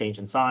clearly change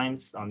in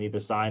signs on either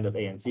side of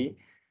A and C.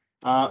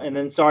 And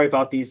then sorry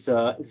about these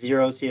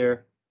zeros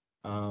here.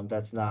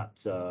 That's not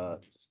just a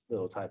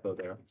little typo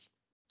there.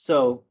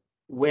 So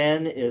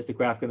when is the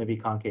graph going to be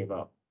concave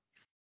up?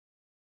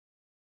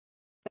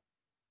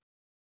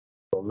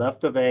 The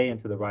left of A and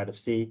to the right of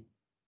C.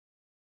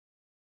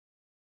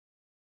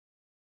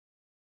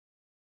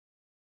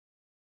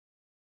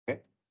 Okay.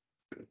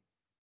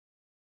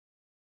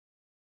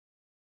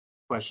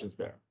 Questions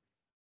there?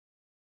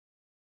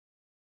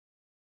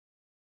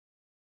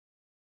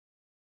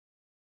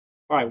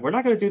 All right, we're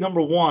not going to do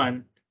number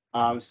one.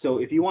 So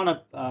if you want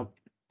to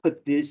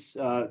put this,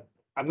 I'm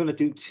going to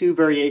do two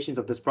variations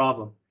of this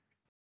problem.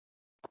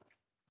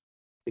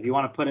 If you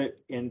want to put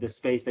it in the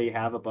space that you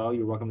have above,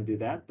 you're welcome to do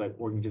that, but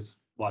we're going to just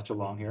watch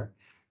along here.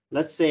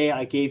 Let's say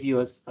I gave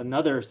you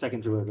another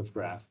second derivative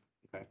graph.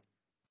 Okay.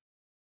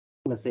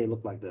 Let's say it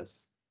looked like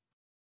this.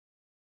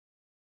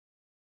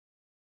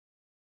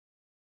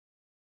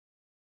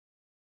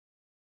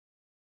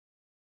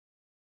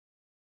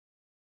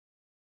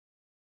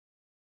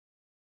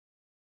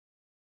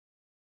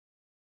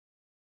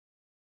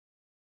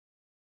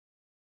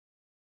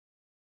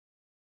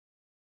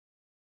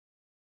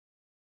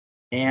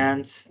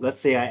 And let's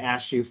say I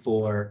asked you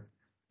for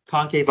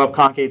concave up,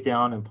 concave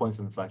down, and points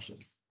of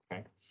inflections.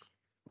 Okay.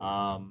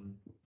 How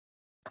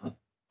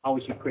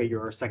would you create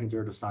your second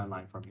derivative sign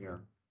line from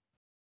here?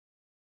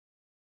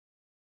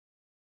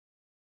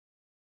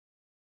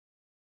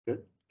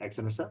 Good.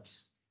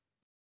 X-intercepts.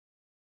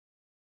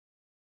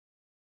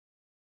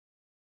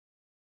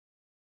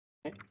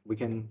 Okay. We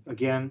can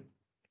again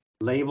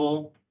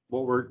label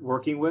what we're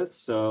working with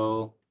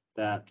so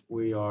that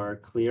we are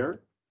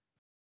clear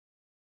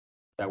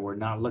that we're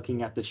not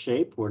looking at the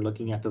shape, we're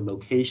looking at the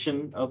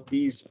location of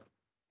these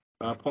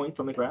points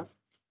on the graph.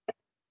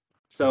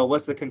 So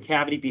what's the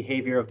concavity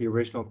behavior of the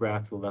original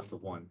graph to the left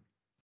of 1?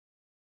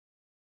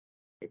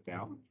 Take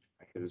down,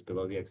 because it's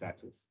below the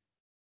x-axis.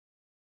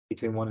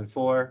 Between 1 and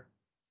 4.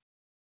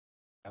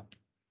 Yep.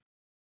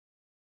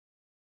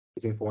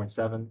 Between 4 and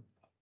 7. To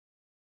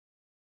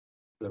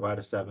the right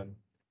of 7.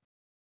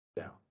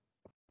 Down.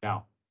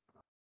 Now,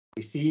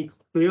 we see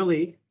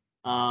clearly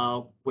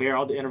where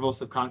all the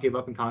intervals of concave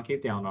up and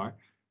concave down are.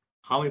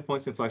 How many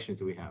points of inflections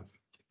do we have?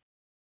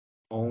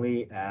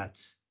 Only at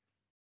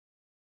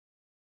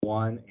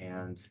 1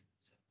 and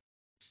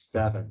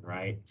 7,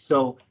 right?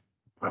 So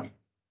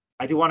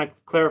I do want to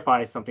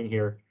clarify something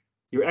here.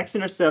 Your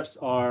x-intercepts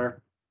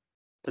are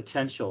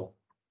potential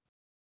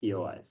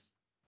POIs.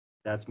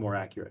 That's more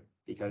accurate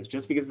because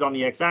just because it's on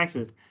the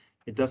x-axis,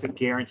 it doesn't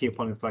guarantee a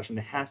point of inflection.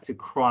 It has to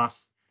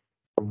cross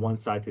from one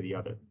side to the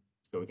other.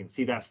 So we can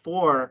see that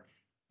 4,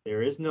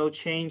 there is no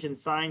change in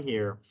sign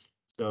here.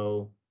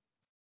 So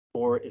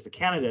 4 is a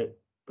candidate,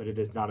 but it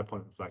is not a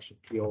point of inflection.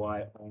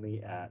 POI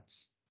only at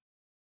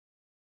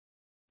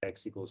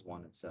x equals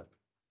 1 and 7.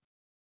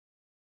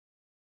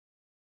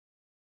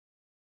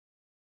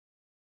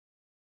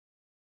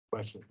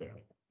 Questions there?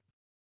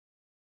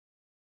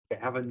 I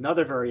have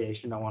another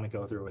variation I want to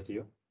go through with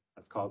you.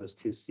 Let's call this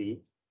 2C.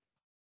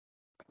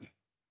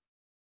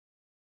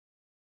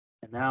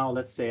 And now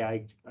let's say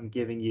I'm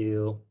giving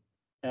you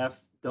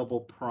f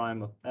double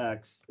prime of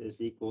x is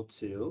equal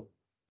to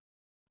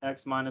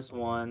x minus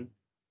 1,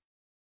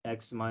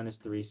 x minus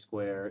 3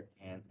 squared,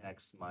 and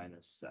x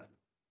minus 7.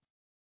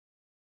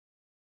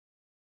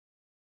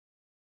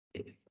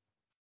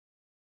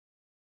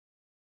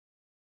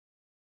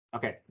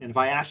 Okay, and if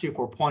I ask you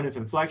for point of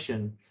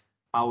inflection,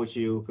 how would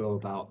you go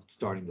about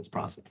starting this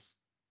process?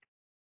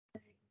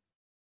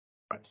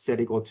 Right, set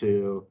equal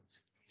to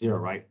 0,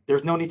 right?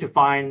 There's no need to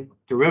find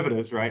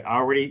derivatives, right? I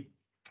already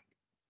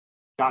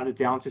got it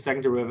down to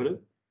second derivative.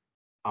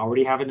 I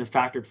already have it in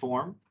factored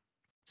form.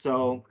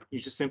 So you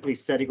just simply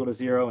set equal to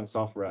 0 and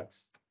solve for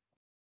x.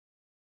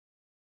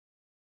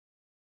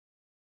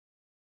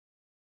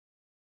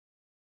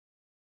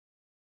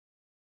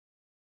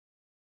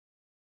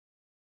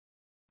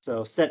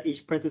 So set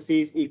each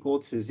parentheses equal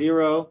to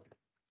 0.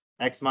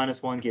 X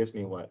minus 1 gives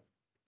me what?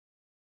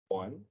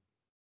 1.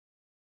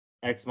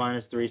 X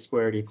minus 3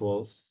 squared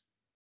equals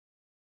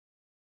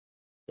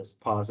just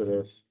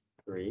positive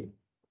 3.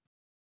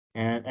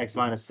 And x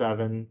minus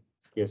 7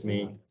 gives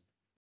me.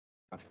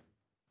 Okay.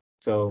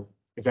 So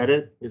is that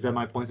it? Is that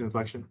my points of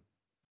inflection?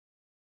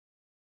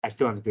 I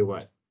still have to do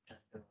what?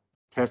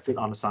 Test it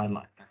on the sign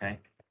line. Okay.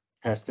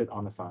 Test it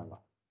on the sign line.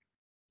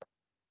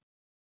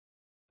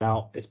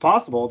 Now, it's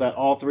possible that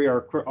all three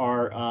are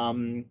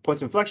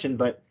points of inflection,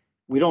 but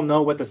we don't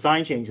know what the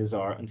sign changes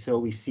are until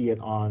we see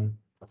it on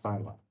a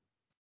sign line.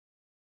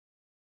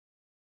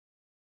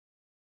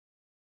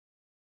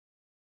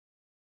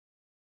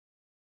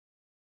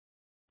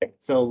 Okay,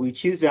 so we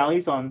choose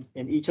values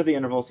in each of the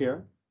intervals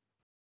here.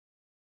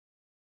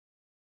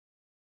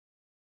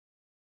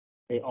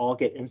 They all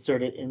get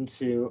inserted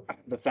into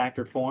the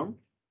factored form.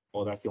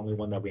 Well, that's the only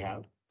one that we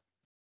have.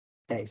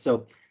 Okay,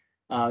 so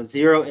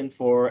 0 in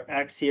for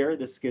x here,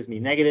 this gives me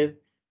negative.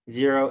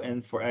 0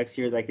 in for x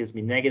here, that gives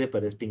me negative,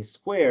 but it's being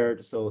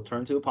squared, so it'll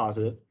turn to a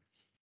positive.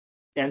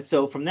 And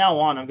so from now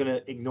on, I'm going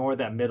to ignore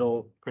that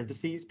middle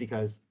parentheses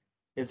because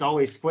it's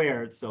always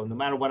squared. So no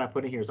matter what I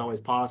put in here, it's always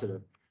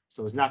positive.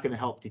 So it's not going to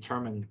help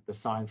determine the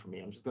sign for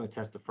me. I'm just going to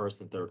test the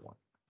first and third one.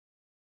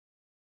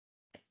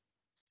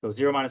 So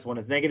 0 minus 1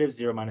 is negative.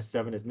 0 minus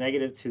 7 is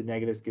negative. 2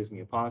 negatives gives me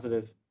a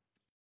positive.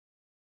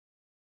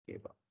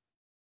 All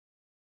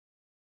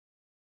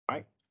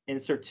right,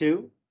 insert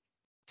 2.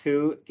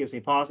 2 gives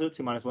me positive.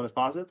 2 minus 1 is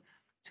positive.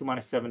 2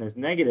 minus 7 is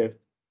negative.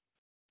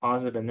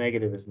 Positive and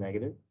negative is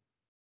negative.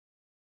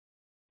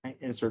 Right,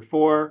 insert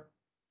 4.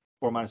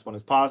 4 minus 1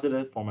 is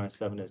positive. 4 minus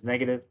 7 is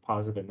negative.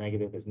 Positive and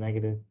negative is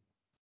negative.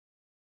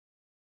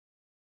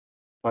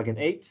 Plug in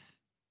 8.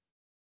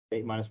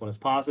 8 minus 1 is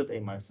positive.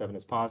 8 minus 7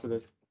 is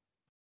positive.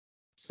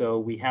 So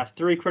we have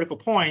 3 critical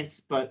points,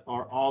 but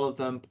are all of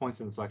them points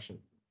of inflection?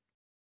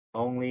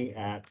 Only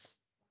at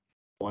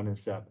 1 and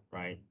 7,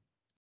 right?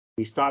 If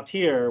we stopped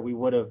here, we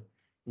would have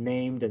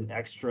named an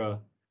extra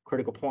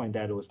critical point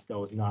that was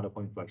not a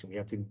point of inflection. We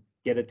have to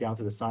get it down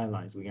to the sign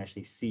line so we can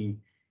actually see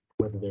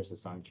whether there's a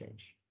sign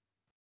change.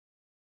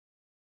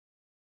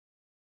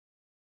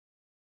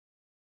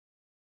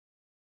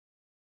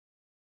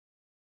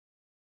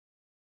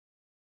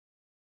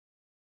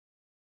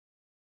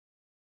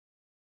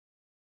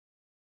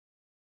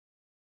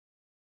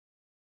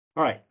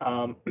 All right,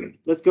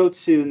 let's go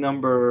to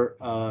number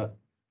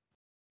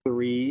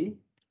 3.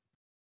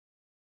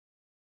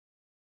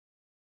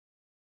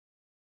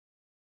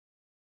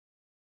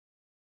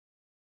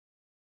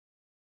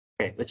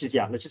 Okay, let's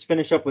just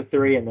finish up with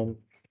 3, and then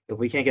if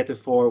we can't get to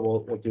 4,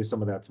 we'll do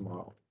some of that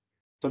tomorrow.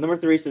 So number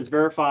 3 says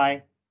verify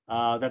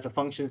that the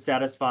function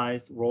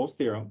satisfies Rolle's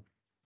theorem.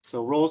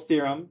 So Rolle's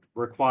theorem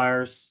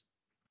requires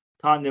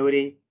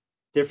continuity,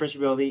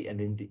 differentiability, and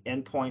then the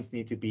endpoints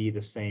need to be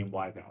the same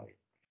y value.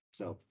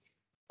 So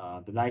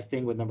the nice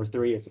thing with number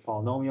 3 is a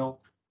polynomial.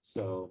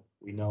 So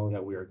we know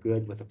that we are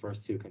good with the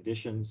first 2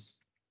 conditions.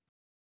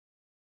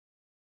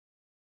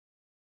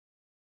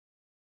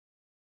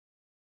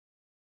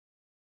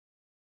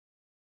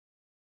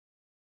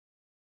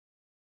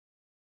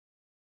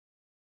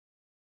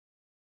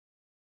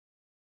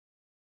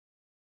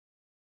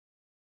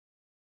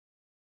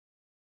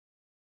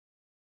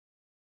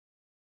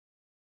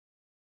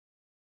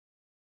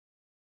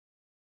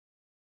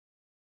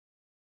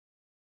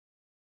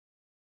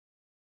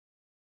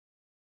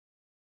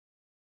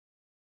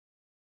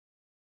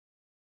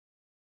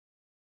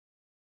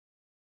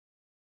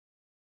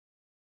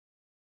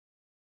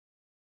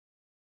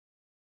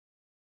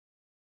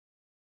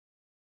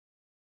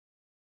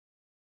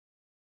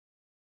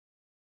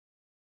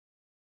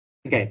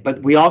 Okay,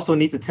 but we also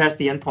need to test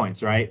the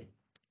endpoints, right?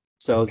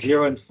 So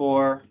 0 and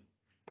 4,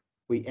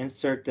 we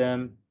insert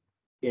them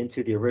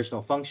into the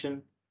original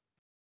function.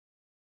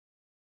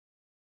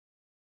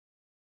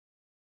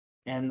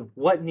 And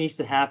what needs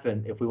to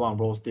happen if we want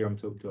Rolle's theorem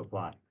to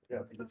apply? Yeah,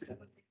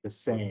 The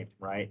same,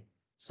 right?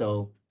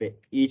 So they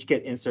each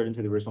get inserted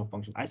into the original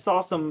function. I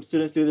saw some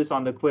students do this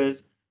on the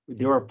quiz.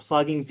 They were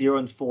plugging 0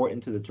 and 4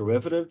 into the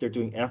derivative. They're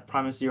doing f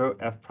prime of 0,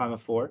 f prime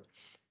of 4.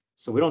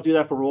 So we don't do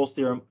that for Rolle's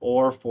theorem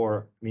or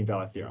for mean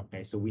value theorem.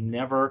 Okay, so we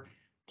never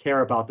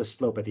care about the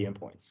slope at the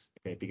endpoints.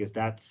 Okay, because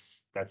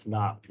that's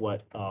not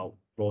what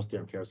Rolle's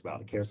theorem cares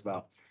about. It cares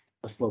about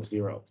a slope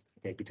 0.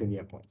 okay, between the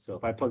endpoints. So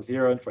if I plug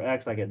 0 in for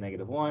x, I get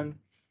 -1.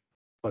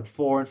 Plug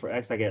 4 in for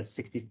x, I get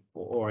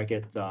 64, or I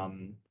get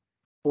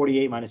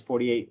 48 minus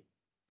 48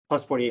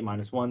 plus 48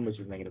 minus 1, which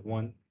is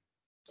 -1.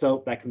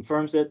 So that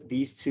confirms it.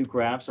 These two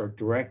graphs are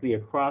directly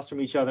across from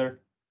each other.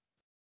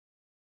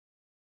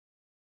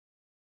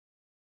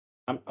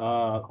 Hold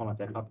on,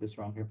 did I copy this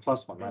wrong here?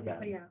 +1, my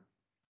bad. Yeah.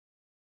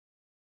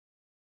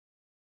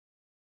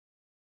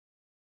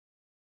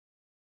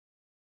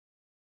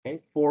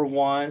 Okay, 4,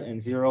 1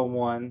 and 0,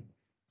 1.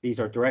 These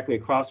are directly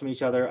across from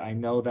each other. I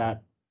know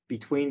that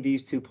between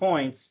these 2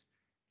 points,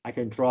 I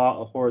can draw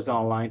a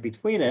horizontal line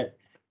between it,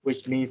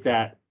 which means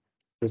that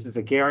this is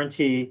a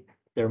guarantee.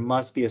 There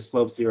must be a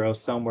slope 0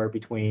 somewhere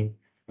between,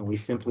 and we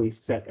simply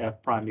set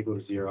f prime equal to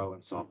 0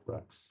 and solve for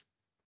x.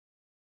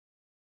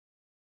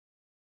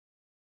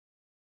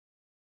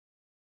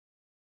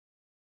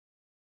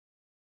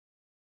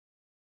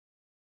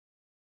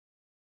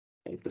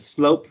 Okay, the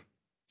slope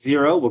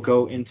 0 will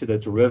go into the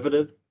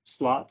derivative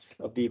slot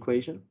of the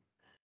equation,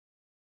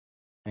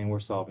 and we're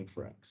solving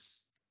for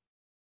x.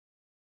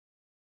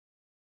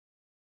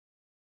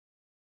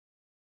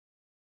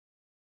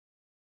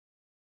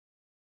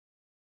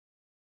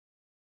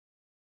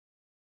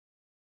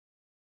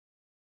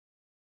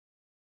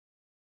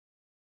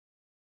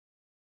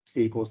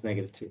 C equals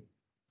 -2.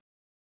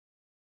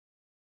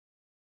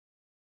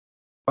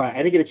 All right, I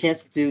didn't get a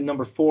chance to do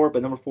number 4,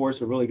 but number 4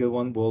 is a really good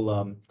one.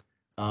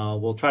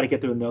 We'll try to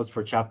get through the notes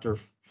for chapter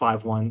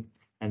 5.1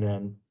 and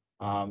then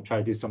try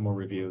to do some more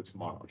review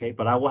tomorrow. Okay,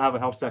 but I will have a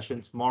help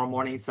session tomorrow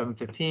morning,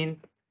 7:15,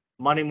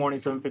 Monday morning,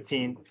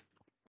 7:15.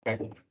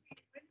 Okay.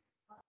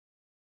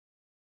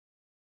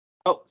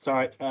 Oh,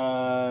 sorry.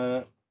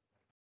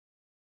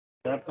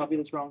 Did I copy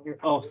this wrong here?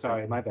 Oh,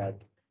 sorry, my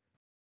bad.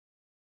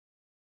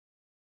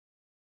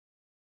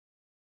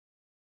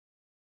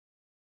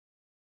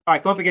 All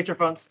right, go up and get your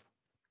phones.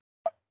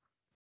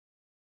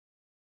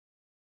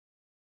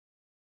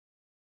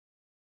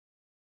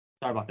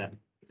 Sorry about that.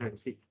 Sorry,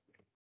 see.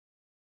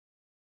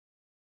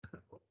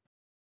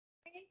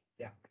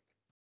 Yeah.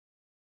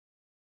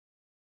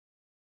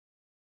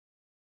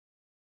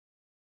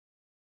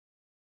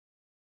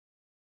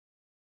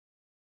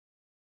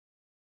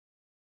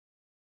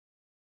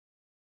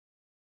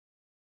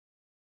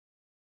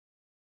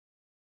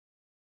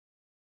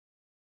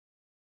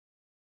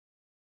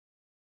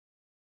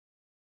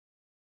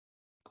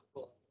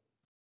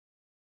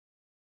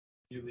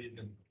 You leave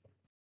them.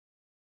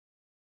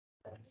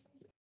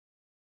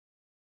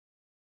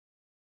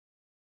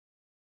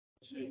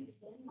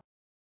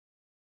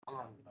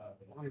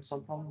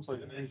 Some problems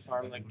like any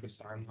find like the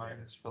sign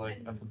lines for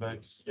like f of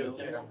x,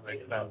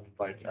 like that,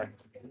 like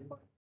you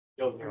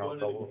know,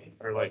 double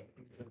or like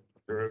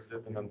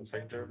derivative and then the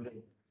second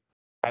derivative.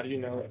 How do you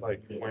know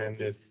like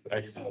when it's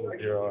x equals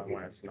 0 and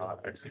when it's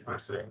not x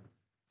equals 0?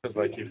 Because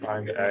like you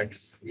find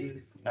x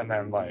and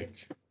then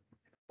like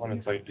when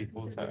it's like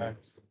equal to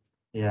x.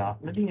 Yeah,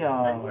 maybe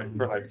Like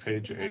for like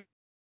page 8.